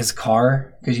 You're in his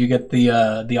car because you get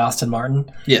the Aston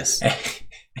Martin. Yes.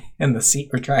 And the seat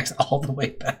retracts all the way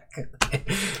back.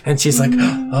 And she's like,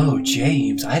 "Oh,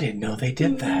 James, I didn't know they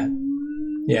did that."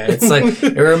 Yeah, it's like,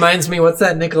 it reminds me, what's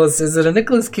that is it a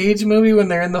Nicolas Cage movie when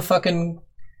they're in the fucking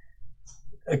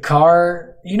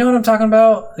car? You know what I'm talking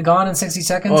about? Gone in 60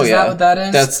 Seconds? Oh, is that what that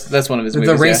is? That's one of his movies.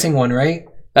 The racing one, right?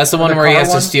 That's the one where he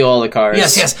has to steal all the cars.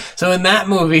 Yes. So in that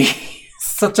movie,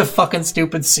 such a fucking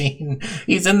stupid scene.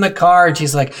 He's in the car and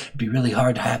she's like, it'd be really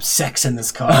hard to have sex in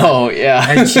this car. Oh, yeah.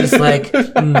 And she's like,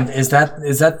 is that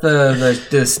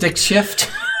the stick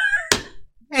shift?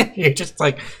 And you're just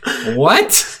like,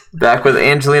 what? Back with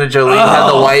Angelina Jolie had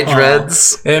the white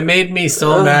dreads. It made me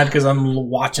so mad because I'm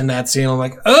watching that scene. I'm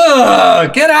like,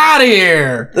 ugh, get out of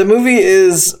here. The movie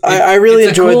is, I really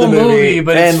enjoyed the movie.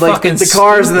 But and it's like fucking the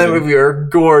cars stupid. in that movie are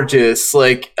gorgeous.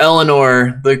 Like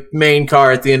Eleanor, the main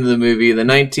car at the end of the movie, the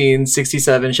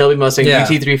 1967 Shelby Mustang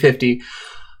GT350.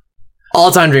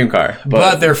 All-time dream car.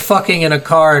 But they're fucking in a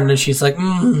car, and then she's like,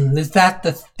 is that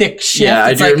the thick shit? Yeah,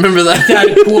 I do remember that. Is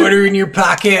that a quarter in your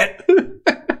pocket?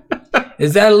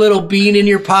 Is that a little bean in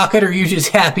your pocket, or are you just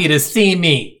happy to see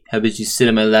me? How about you sit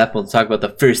in my lap and we'll talk about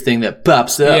the first thing that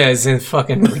pops up? Yeah, it's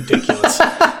fucking ridiculous.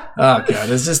 Oh, God.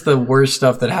 It's just the worst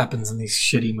stuff that happens in these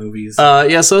shitty movies.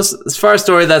 So as far as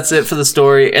story, that's it for the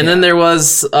story. And then there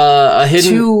was a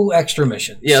hidden... 2 extra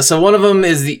missions. Yeah, so one of them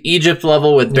is the Egypt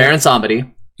level with Baron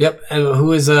Samedi. Yep,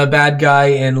 who is a bad guy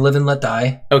in Live and Let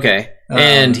Die. Okay,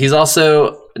 and he's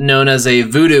also known as a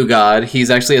voodoo god.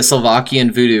 He's actually a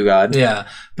Slovakian voodoo god. Yeah,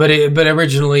 but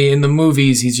originally in the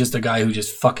movies, he's just a guy who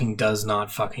just fucking does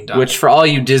not fucking die. Which, for all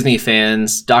you Disney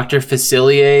fans, Dr.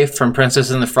 Facilier from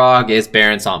Princess and the Frog is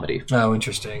Baron Samedi. Oh,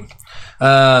 interesting.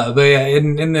 But yeah,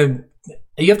 in the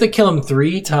you have to kill him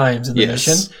 3 times in the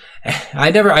mission.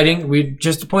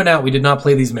 Just to point out, we did not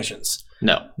play these missions.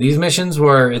 No. These missions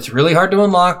where it's really hard to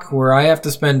unlock, where I have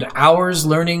to spend hours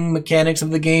learning mechanics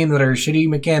of the game that are shitty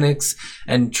mechanics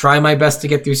and try my best to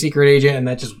get through Secret Agent, and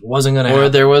that just wasn't going to happen. Or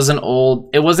there was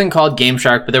it wasn't called Game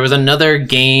Shark, but there was another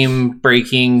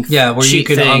game-breaking where you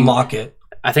could unlock it.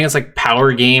 I think it's like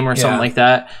Power Game or something like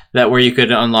that where you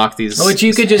could unlock these. Which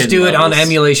you could just do it levels. on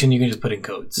emulation. You can just put in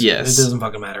codes. Yes. It doesn't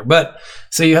fucking matter. But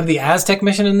so you have the Aztec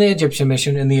mission and the Egyptian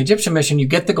mission. In the Egyptian mission, you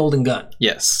get the golden gun.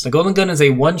 Yes. The golden gun is a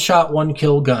one-shot,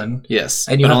 one-kill gun. Yes.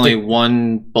 And you but have only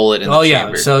one bullet in the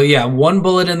chamber. So one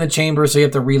bullet in the chamber, so you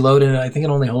have to reload it. And I think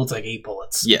it only holds like 8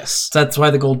 bullets. Yes. So that's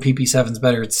why the gold PP7 is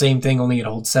better. It's the same thing, only it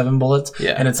holds 7 bullets.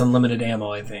 Yeah. And it's unlimited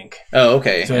ammo, I think. Oh,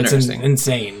 okay. So Interesting. it's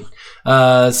insane.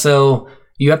 So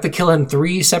you have to kill him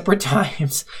 3 separate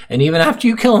times, and even after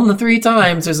you kill him the 3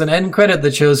 times, there's an end credit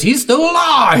that shows he's still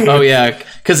alive. Oh yeah,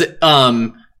 because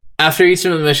after each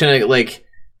of the mission, it like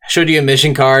showed you a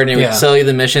mission card, and it would sell you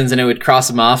the missions, and it would cross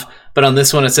them off. But on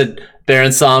this one, it said Baron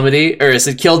Samedi, or it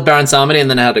said killed Baron Samedi, and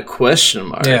then it had a question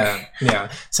mark. Yeah.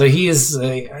 So he is,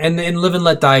 and in Live and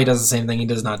Let Die, he does the same thing. He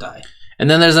does not die. And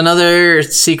then there's another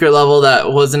secret level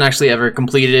that wasn't actually ever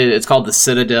completed. It's called the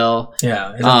Citadel.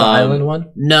 Yeah. Is it the island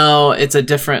one? No, it's a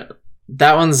different...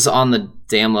 That one's on the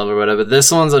dam level or whatever.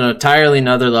 This one's an entirely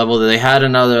another level. They had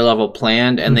another level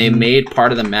planned, and they made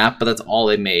part of the map, but that's all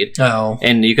they made. Oh.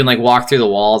 And you can like walk through the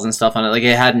walls and stuff on it. Like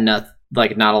it had not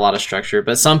a lot of structure,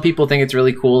 but some people think it's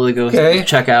really cool to go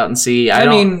check out and see. I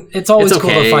mean, it's always cool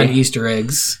to find Easter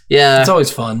eggs. Yeah. It's always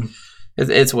fun.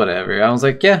 It's whatever. I was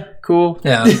like, yeah, cool.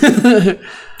 Yeah.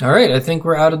 All right. I think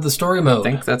we're out of the story mode.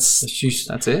 I think that's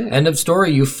it. End of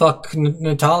story. You fuck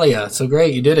Natalia. So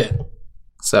great. You did it.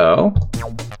 So.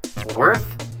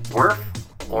 Worth,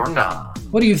 or nah?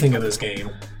 What do you think of this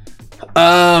game?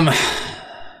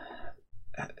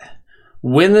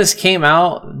 When this came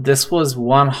out, this was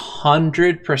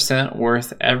 100%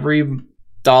 worth every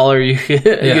dollar you could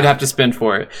have to spend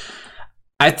for it.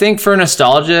 I think for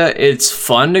nostalgia, it's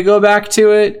fun to go back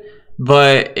to it,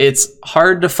 but it's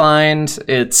hard to find.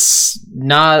 It's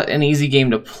not an easy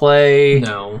game to play.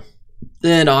 No.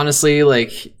 And honestly,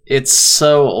 like, it's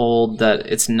so old that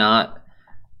it's not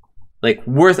like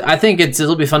worth. I think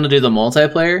it'll be fun to do the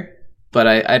multiplayer, but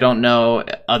I don't know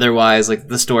otherwise. Like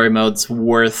the story mode's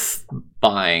worth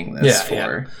buying this for.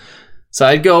 Yeah. So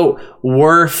I'd go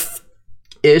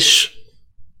worth-ish.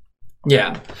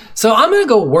 Yeah. So I'm going to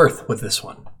go worth with this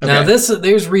one. Okay. Now,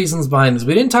 there's reasons behind this.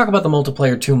 We didn't talk about the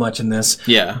multiplayer too much in this.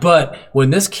 Yeah. But when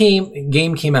this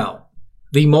game came out,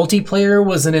 the multiplayer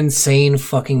was an insane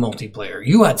fucking multiplayer.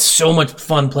 You had so much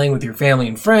fun playing with your family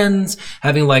and friends,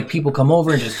 having like people come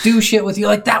over and just do shit with you.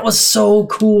 Like that was so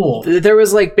cool. There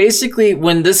was like basically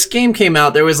when this game came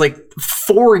out, there was like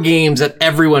 4 games that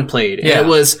everyone played. And it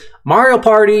was Mario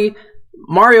Party,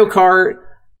 Mario Kart,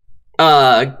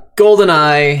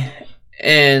 Goldeneye,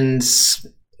 and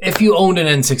if you owned an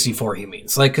N64, he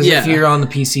means like because if you're on the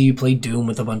PC, you play Doom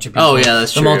with a bunch of people. Oh yeah,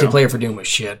 that's true. The multiplayer for Doom was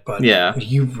shit, but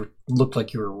you looked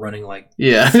like you were running like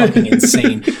fucking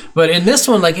insane. But in this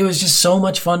one, like it was just so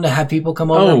much fun to have people come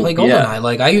over and play Goldeneye.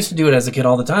 Like I used to do it as a kid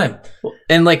all the time.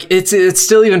 And like it's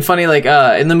still even funny. Like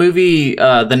in the movie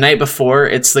The Night Before,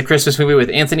 it's the Christmas movie with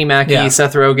Anthony Mackie,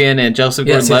 Seth Rogen, and Joseph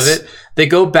Gordon-Levitt. They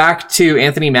go back to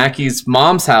Anthony Mackie's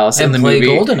mom's house in the movie,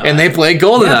 Goldeneye. and they play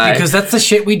Goldeneye. Yeah, because that's the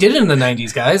shit we did in the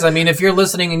 90s, guys. I mean, if you're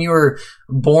listening and you were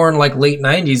born like late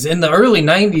 90s, in the early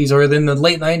 90s or in the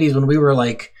late 90s when we were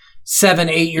like 7,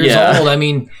 8 years old, I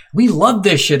mean, we loved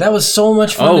this shit. That was so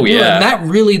much fun to do.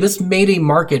 And this made a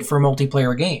market for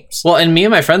multiplayer games. Well, and me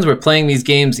and my friends were playing these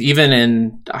games even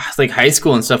in like high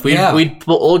school and stuff. We'd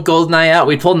pull old Goldeneye out.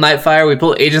 We'd pull Nightfire. We'd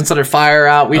pull Agents Under Fire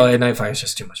out. Nightfire is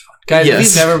just too much fun. Guys,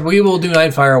 we will do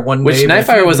Nightfire one day. Which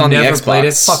Nightfire was on the Xbox. Played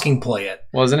it, fucking play it.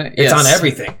 Wasn't it? It's on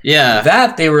everything. Yeah.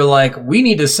 That they were like, we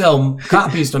need to sell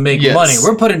copies to make money.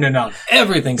 We're putting it on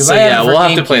everything. So we'll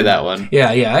have to play that one. Yeah.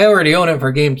 I already own it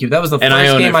for GameCube. That was the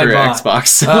first game I bought.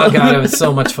 Xbox. Oh god, it was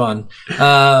so much fun.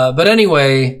 But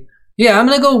anyway, I'm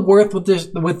gonna go worth with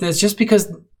this just because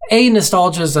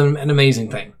nostalgia is an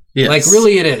amazing thing. Yes. Like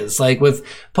really it is. Like with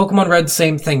Pokemon Red,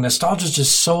 same thing. Nostalgia is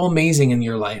just so amazing in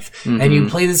your life. Mm-hmm. And you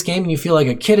play this game and you feel like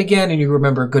a kid again and you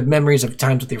remember good memories of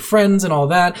times with your friends and all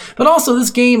that. But also this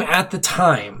game at the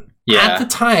time. At the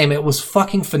time, it was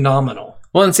fucking phenomenal.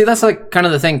 Well, and see, that's like kind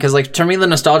of the thing. Because like to me, the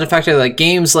nostalgia factor, like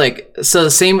games like, so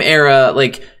the same era,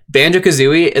 like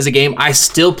Banjo-Kazooie is a game I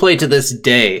still play to this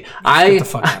day.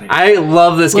 I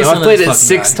love this game. I've played it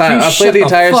 6 times. I've played the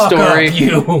entire story.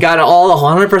 Got all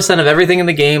 100% of everything in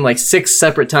the game, like 6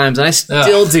 separate times, and I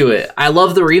still do it. I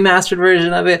love the remastered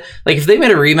version of it. Like, if they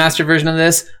made a remastered version of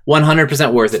this,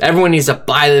 100% worth it. Everyone needs to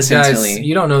buy this instantly.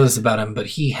 You don't know this about him, but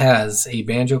he has a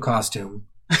banjo costume.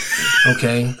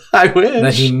 Okay? I wish.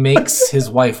 That he makes his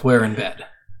wife wear in bed.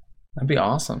 That'd be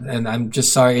awesome. And I'm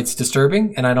just sorry, it's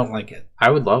disturbing, and I don't like it. I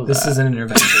would love this. This is an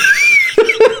intervention.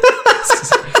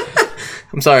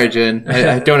 I'm sorry, Jen.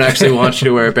 I don't actually want you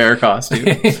to wear a bear costume.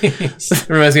 It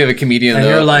reminds me of a comedian. And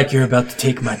you're like, you're about to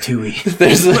take my Tui.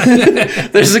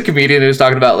 There's a comedian who's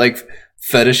talking about like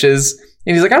fetishes.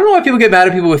 And he's like, I don't know why people get mad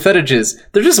at people with fetishes.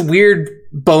 They're just weird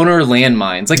boner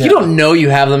landmines. Like, you don't know you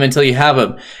have them until you have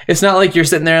them. It's not like you're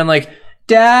sitting there and like,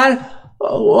 Dad,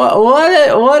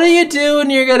 what do you do when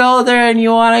you get older and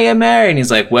you want to get married? And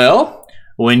he's like, well,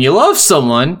 when you love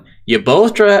someone, you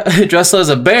both dress as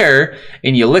a bear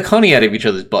and you lick honey out of each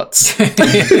other's butts. And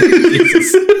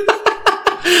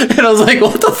I was like,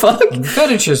 what the fuck?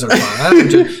 Fetishes are fun.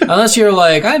 Unless you're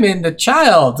like, I'm into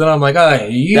child. And I'm like, oh,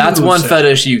 that's one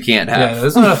fetish you can't have. Yeah,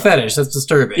 that's not a fetish. That's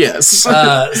disturbing. Yes.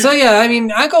 So yeah, I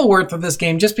mean, I go worth with this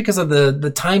game just because of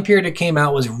the time period it came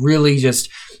out was really just...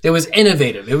 It was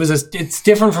innovative. It's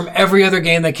different from every other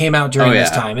game that came out during this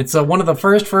time. It's one of the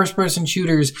first-person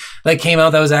shooters that came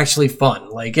out that was actually fun.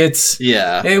 Like,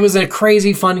 it was a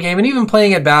crazy fun game. And even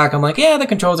playing it back, I'm like, yeah, the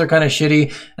controls are kind of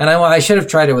shitty. And I should have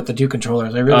tried it with the 2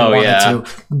 controllers. I really wanted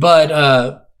to. But,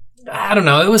 I don't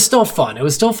know. It was still fun. It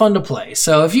was still fun to play.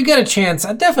 So if you get a chance,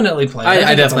 I'd definitely play it.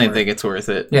 I definitely think it's worth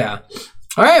it. Yeah.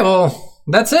 All right, well,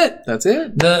 that's it. That's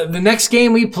it. The next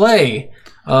game we play...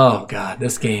 Oh, God,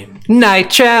 this game.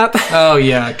 Night Trap. Oh,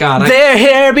 yeah, God. They're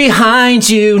here behind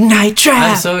you, Night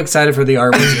Trap. I'm so excited for the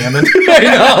art we're jamming. I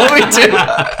know, me too.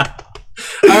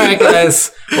 All right,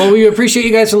 guys. Well, we appreciate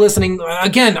you guys for listening.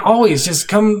 Again, always just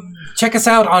come check us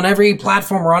out on every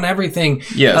platform. We're on everything.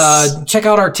 Yes. Check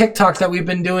out our TikTok that we've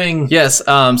been doing. Yes.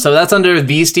 So that's under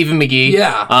the Stephen McGee.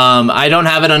 Yeah. I don't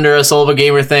have it under a Soul of a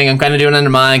Gamer thing. I'm kind of doing it under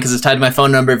mine because it's tied to my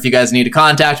phone number. If you guys need to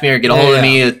contact me or get a hold of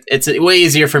me, it's way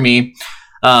easier for me.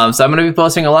 So I'm going to be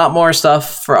posting a lot more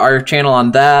stuff for our channel on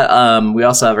that. We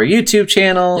also have our YouTube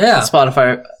channel,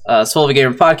 Spotify, Soul of a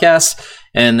Gamer podcast.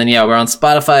 And then, we're on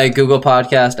Spotify, Google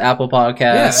Podcast, Apple Podcasts.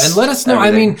 Yeah, and let us know.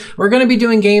 Everything. I mean, we're going to be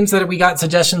doing games that we got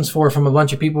suggestions for from a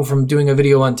bunch of people from doing a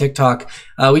video on TikTok.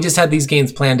 We just had these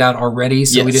games planned out already,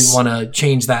 so we didn't want to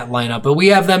change that lineup. But we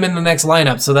have them in the next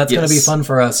lineup, so that's going to be fun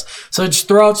for us. So just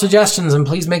throw out suggestions, and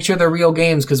please make sure they're real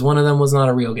games, because one of them was not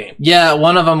a real game. Yeah,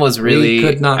 one of them was really...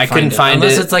 I couldn't find it.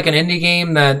 Unless it's like an indie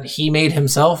game that he made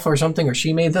himself or something, or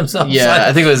she made themselves. Yeah,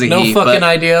 I think it was a he. No fucking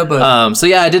idea, but...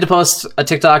 So I did post a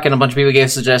TikTok, and a bunch of people gave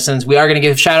suggestions. We are going to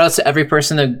give shout outs to every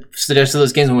person that suggested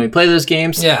those games when we play those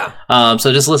games. Yeah.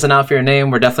 So just listen out for your name.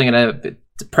 We're definitely going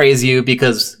to praise you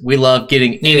because we love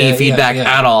getting any feedback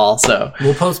at all. So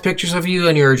we'll post pictures of you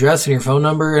and your address and your phone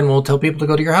number, and we'll tell people to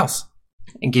go to your house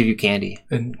and give you candy.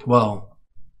 And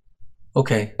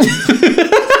okay.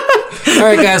 All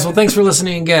right, guys. Well, thanks for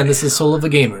listening again. This is Soul of the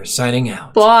Gamers signing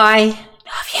out. Bye. Love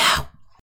you.